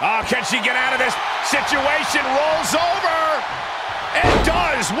 tap? Oh, can she get out of this situation? Rolls over. And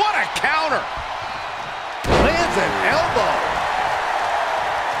does. What a counter. Lands an elbow.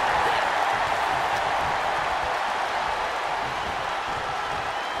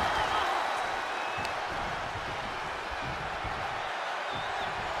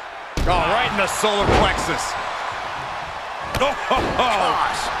 Oh, right in the solar plexus. Oh,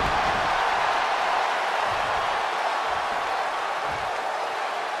 gosh.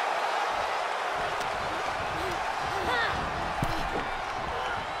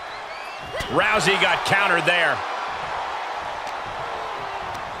 Rousey got countered there.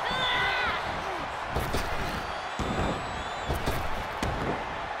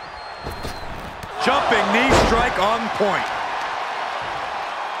 Jumping knee strike on point.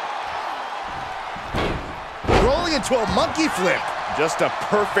 Rolling into a monkey flip. Just a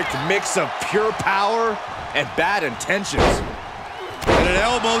perfect mix of pure power and bad intentions. And an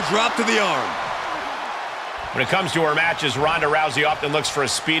elbow drop to the arm. When it comes to her matches, Ronda Rousey often looks for a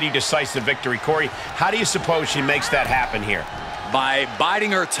speedy, decisive victory. Corey, how do you suppose she makes that happen here? By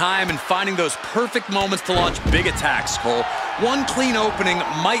biding her time and finding those perfect moments to launch big attacks, Cole. One clean opening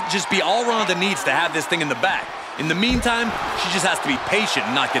might just be all Ronda needs to have this thing in the bag. In the meantime, she just has to be patient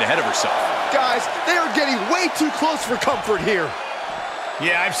and not get ahead of herself. Guys, they are getting way too close for comfort here.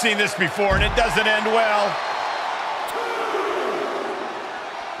 Yeah, I've seen this before, and it doesn't end well.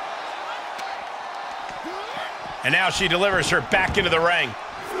 And now she delivers her back into the ring.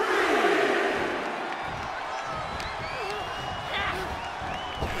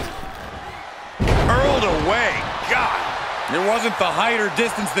 Hurled away. God. It wasn't the height or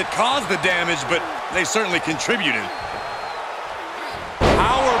distance that caused the damage, but they certainly contributed.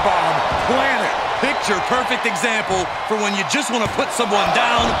 Powerbomb planet. Picture-perfect example for when you just want to put someone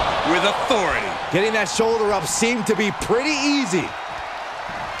down with authority. Getting that shoulder up seemed to be pretty easy.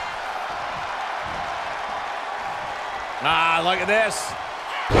 Ah, look at this.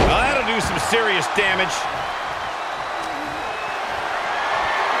 Well, that'll do some serious damage.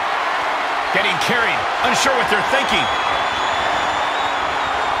 Getting carried, unsure what they're thinking.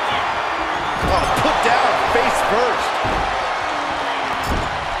 Oh, put down face first.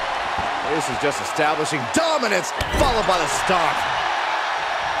 This is just establishing dominance, followed by the stomp.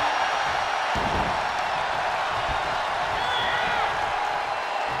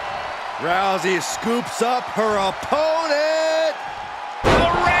 Rousey scoops up her opponent. The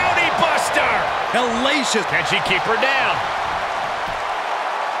Rowdy Buster! Hellacious. Can she keep her down?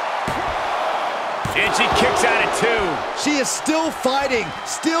 And she kicks out at 2. She is still fighting,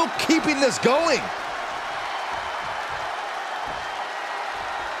 still keeping this going.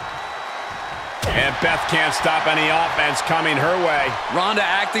 And Beth can't stop any offense coming her way. Ronda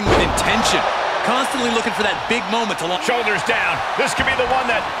acting with intention. Constantly looking for that big moment to launch. Shoulders down. This could be the one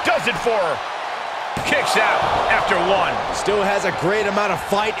that does it for her. Kicks out after 1. Still has a great amount of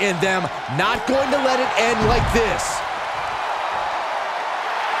fight in them. Not going to let it end like this.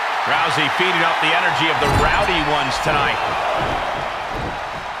 Rousey feeding up the energy of the rowdy ones tonight.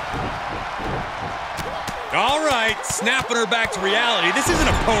 All right, snapping her back to reality. This isn't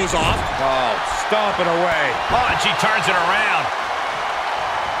a pose-off. Oh, stomping away. Oh, and she turns it around.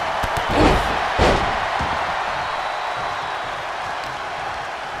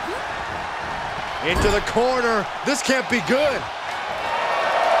 Into the corner. This can't be good.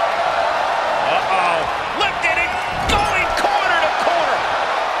 Uh-oh. Lifting it, going corner to corner.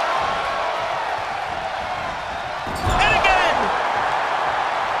 And again.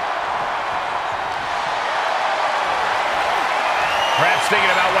 Perhaps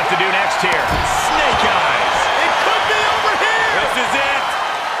thinking about what to do next here. Snake eyes. It could be over here. This is it.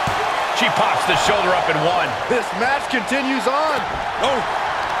 She pops the shoulder up in 1. This match continues on. Oh.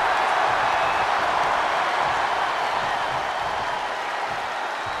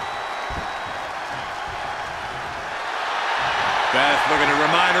 Beth looking to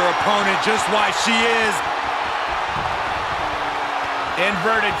remind her opponent just why she is.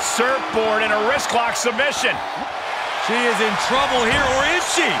 Inverted surfboard and a wrist lock submission. She is in trouble here, or is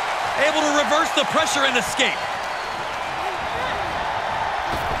she? Able to reverse the pressure and escape.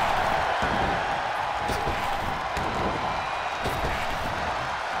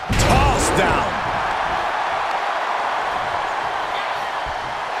 Toss down.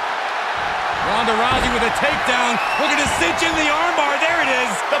 Ronda Rousey with a takedown, looking to cinch in the armbar. There it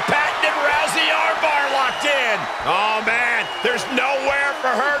is. The patented Rousey armbar locked in. Oh, man, there's nowhere for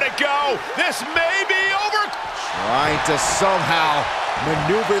her to go. This may be over. Trying to somehow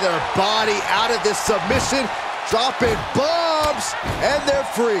maneuver their body out of this submission, dropping bombs, and they're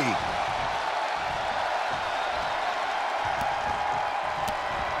free.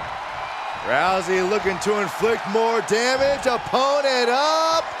 Rousey looking to inflict more damage. Opponent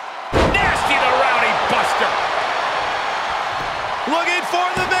up. Nasty, the Rowdy Buster. Looking for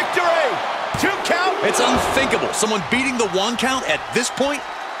the victory. 2 count. It's unthinkable. Someone beating the 1 count at this point.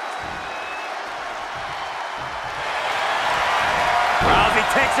 Rousey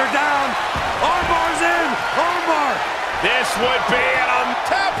takes her down. Armbar's in. Armbar. This would be an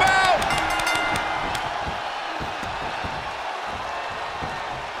tap out.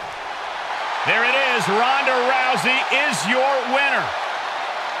 There it is. Ronda Rousey is your winner.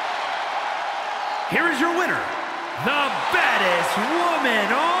 Here is your winner, the baddest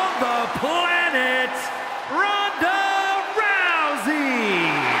woman on the planet, Ronda Rousey.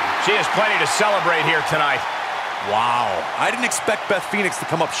 She has plenty to celebrate here tonight. Wow. I didn't expect Beth Phoenix to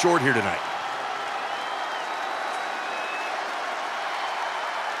come up short here tonight.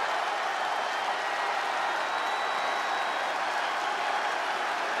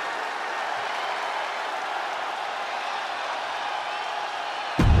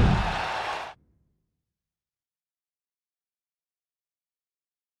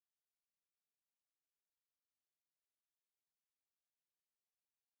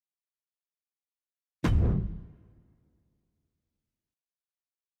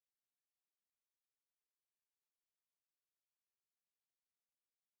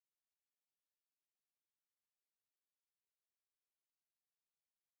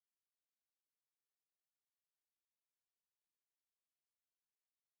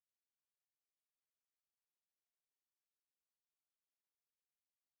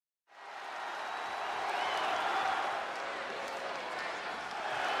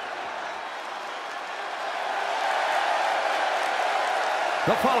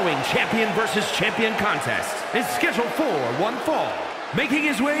 The following champion versus champion contest is scheduled for one fall. Making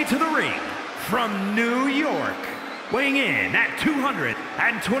his way to the ring from New York, weighing in at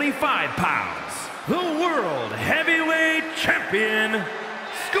 225 pounds, the World Heavyweight Champion,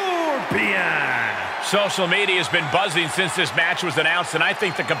 Scorpion. Social media has been buzzing since this match was announced, and I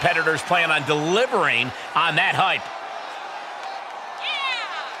think the competitors plan on delivering on that hype.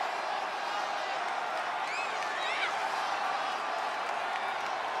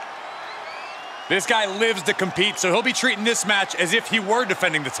 This guy lives to compete, so he'll be treating this match as if he were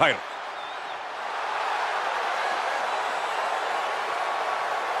defending the title.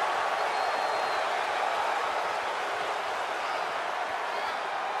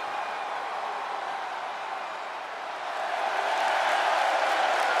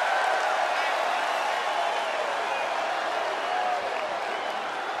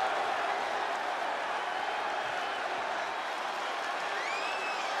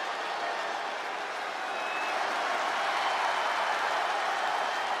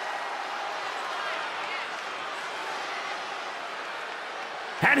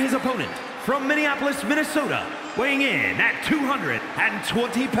 And his opponent from Minneapolis, Minnesota, weighing in at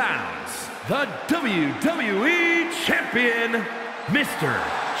 220 pounds, the WWE Champion, Mr.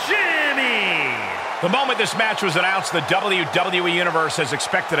 Jimmy. The moment this match was announced, the WWE Universe has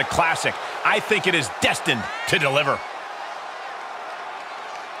expected a classic. I think it is destined to deliver.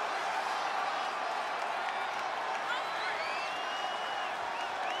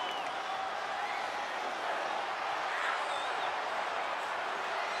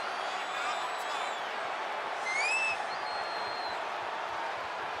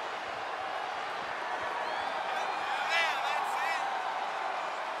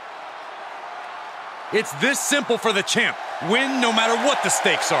 It's this simple for the champ. Win no matter what the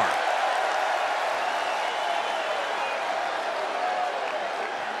stakes are.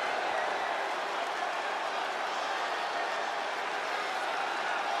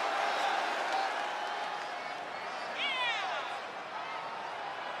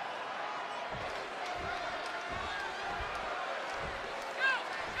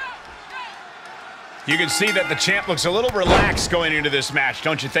 You can see that the champ looks a little relaxed going into this match,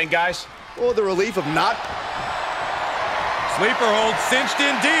 don't you think, guys? Oh, the relief of not... Sleeper hold cinched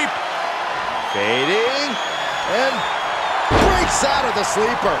in deep. Fading. And breaks out of the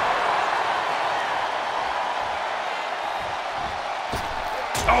sleeper.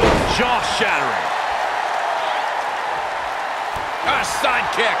 Oh, jaw-shattering. A side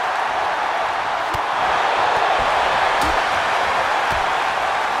kick.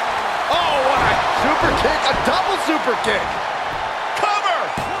 Oh, what a super kick. A double super kick.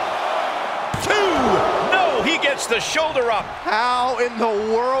 No, he gets the shoulder up. How in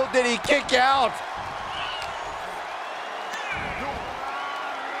the world did he kick out?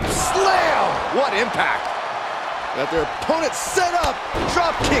 Slam! What impact! Got their opponent set up.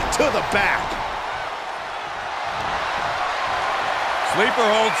 Drop kick to the back. Sleeper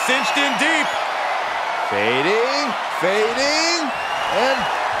hold cinched in deep. Fading, fading, and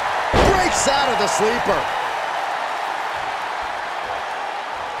breaks out of the sleeper.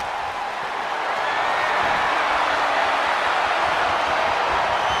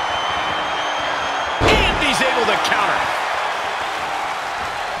 Able to counter.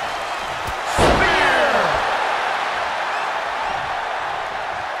 Spear!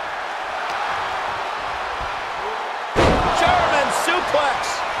 German suplex.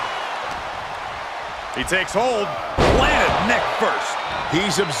 He takes hold. Planted neck first.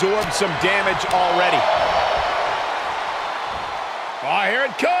 He's absorbed some damage already. Oh, here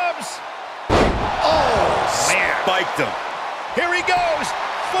it comes. Oh, man. Spiked him. Here he goes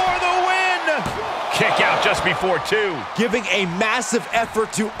for the win. Kick out just before two. giving a massive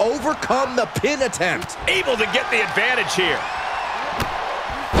effort to overcome the pin attempt. Able to get the advantage here.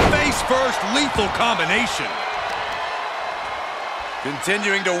 Face first, lethal combination.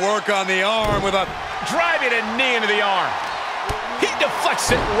 Continuing to work on the arm with a driving a knee into the arm. He deflects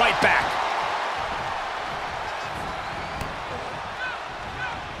it right back.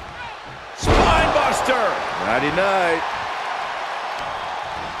 Spine buster. Nighty night.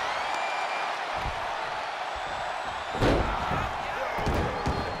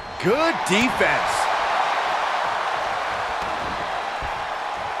 Good defense.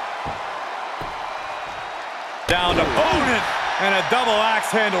 down opponent and a double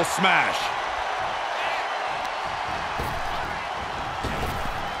axe handle smash.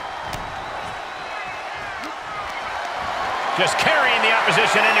 Just carrying the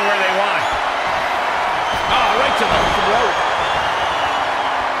opposition anywhere they want. Oh, right to the throat.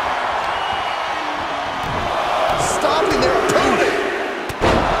 Stopping their opponent.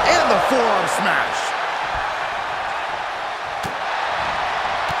 smash.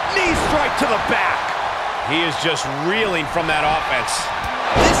 Knee strike to the back. He is just reeling from that offense.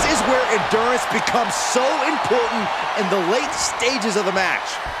 This is where endurance becomes so important in the late stages of the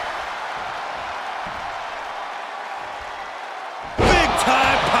match. Big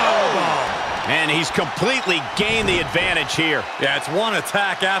time powerbomb. And he's completely gained the advantage here. Yeah, it's one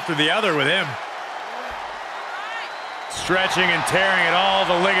attack after the other with him. Stretching and tearing at all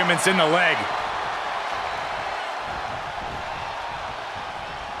the ligaments in the leg.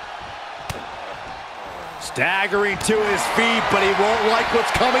 Staggering to his feet, but he won't like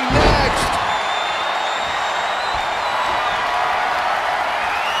what's coming next.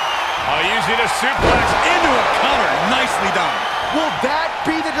 Oh, using a suplex Into a cover. Nicely done. Will that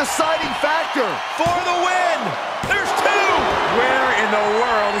be the deciding factor? for the win. There's two. Where in the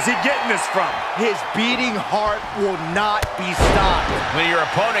world is he getting this from? His beating heart will not be stopped. When your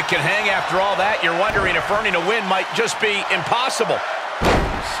opponent can hang after all that, you're wondering if earning a win might just be impossible.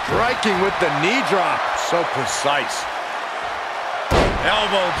 Striking with the knee drop. So precise.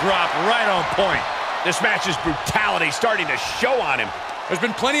 Elbow drop right on point. This match's brutality starting to show on him. There's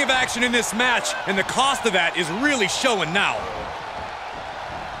been plenty of action in this match, and the cost of that is really showing now.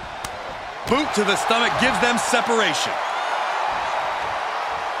 Boot to the stomach gives them separation.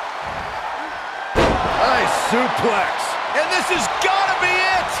 Nice suplex. And this has got to be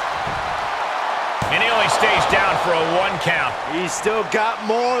it. And he only stays down for a 1 count. He's still got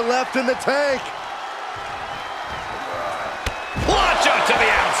more left in the tank. Plancha to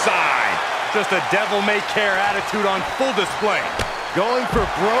the outside. Just a devil-may-care attitude on full display. Going for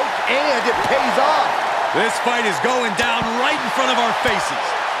broke, and it pays off. This fight is going down right in front of our faces.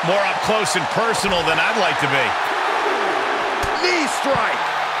 More up close and personal than I'd like to be. Knee strike.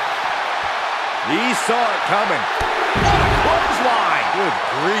 He saw it coming. What a clothesline. Good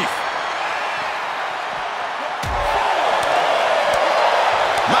grief.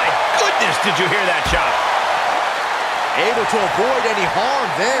 My goodness, did you hear that chop? Able to avoid any harm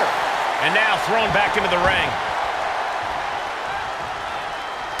there. And now thrown back into the ring.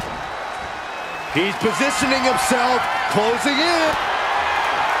 He's positioning himself, closing in.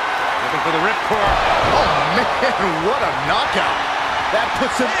 Looking for the ripcord. Oh, man, what a knockout. That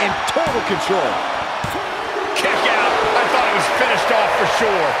puts him in total control. Kick out. I thought it was finished off for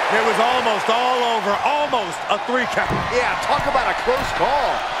sure. It was almost all over. Almost a 3 count. Yeah, talk about a close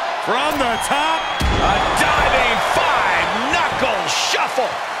call. From the top. A diving 5-knuckle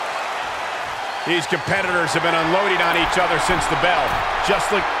shuffle. These competitors have been unloading on each other since the bell.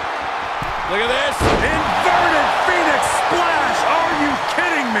 Just like... Look at this. Inverted Phoenix Splash. Are you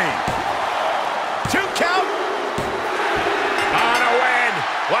kidding me? 2 count. On a win.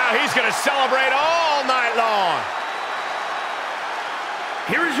 Wow, he's going to celebrate all night long.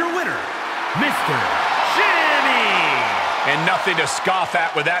 Here is your winner, Mr. Jimmy. And nothing to scoff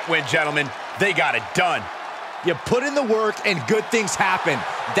at with that win, gentlemen. They got it done. You put in the work and good things happen.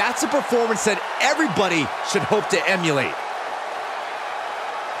 That's a performance that everybody should hope to emulate.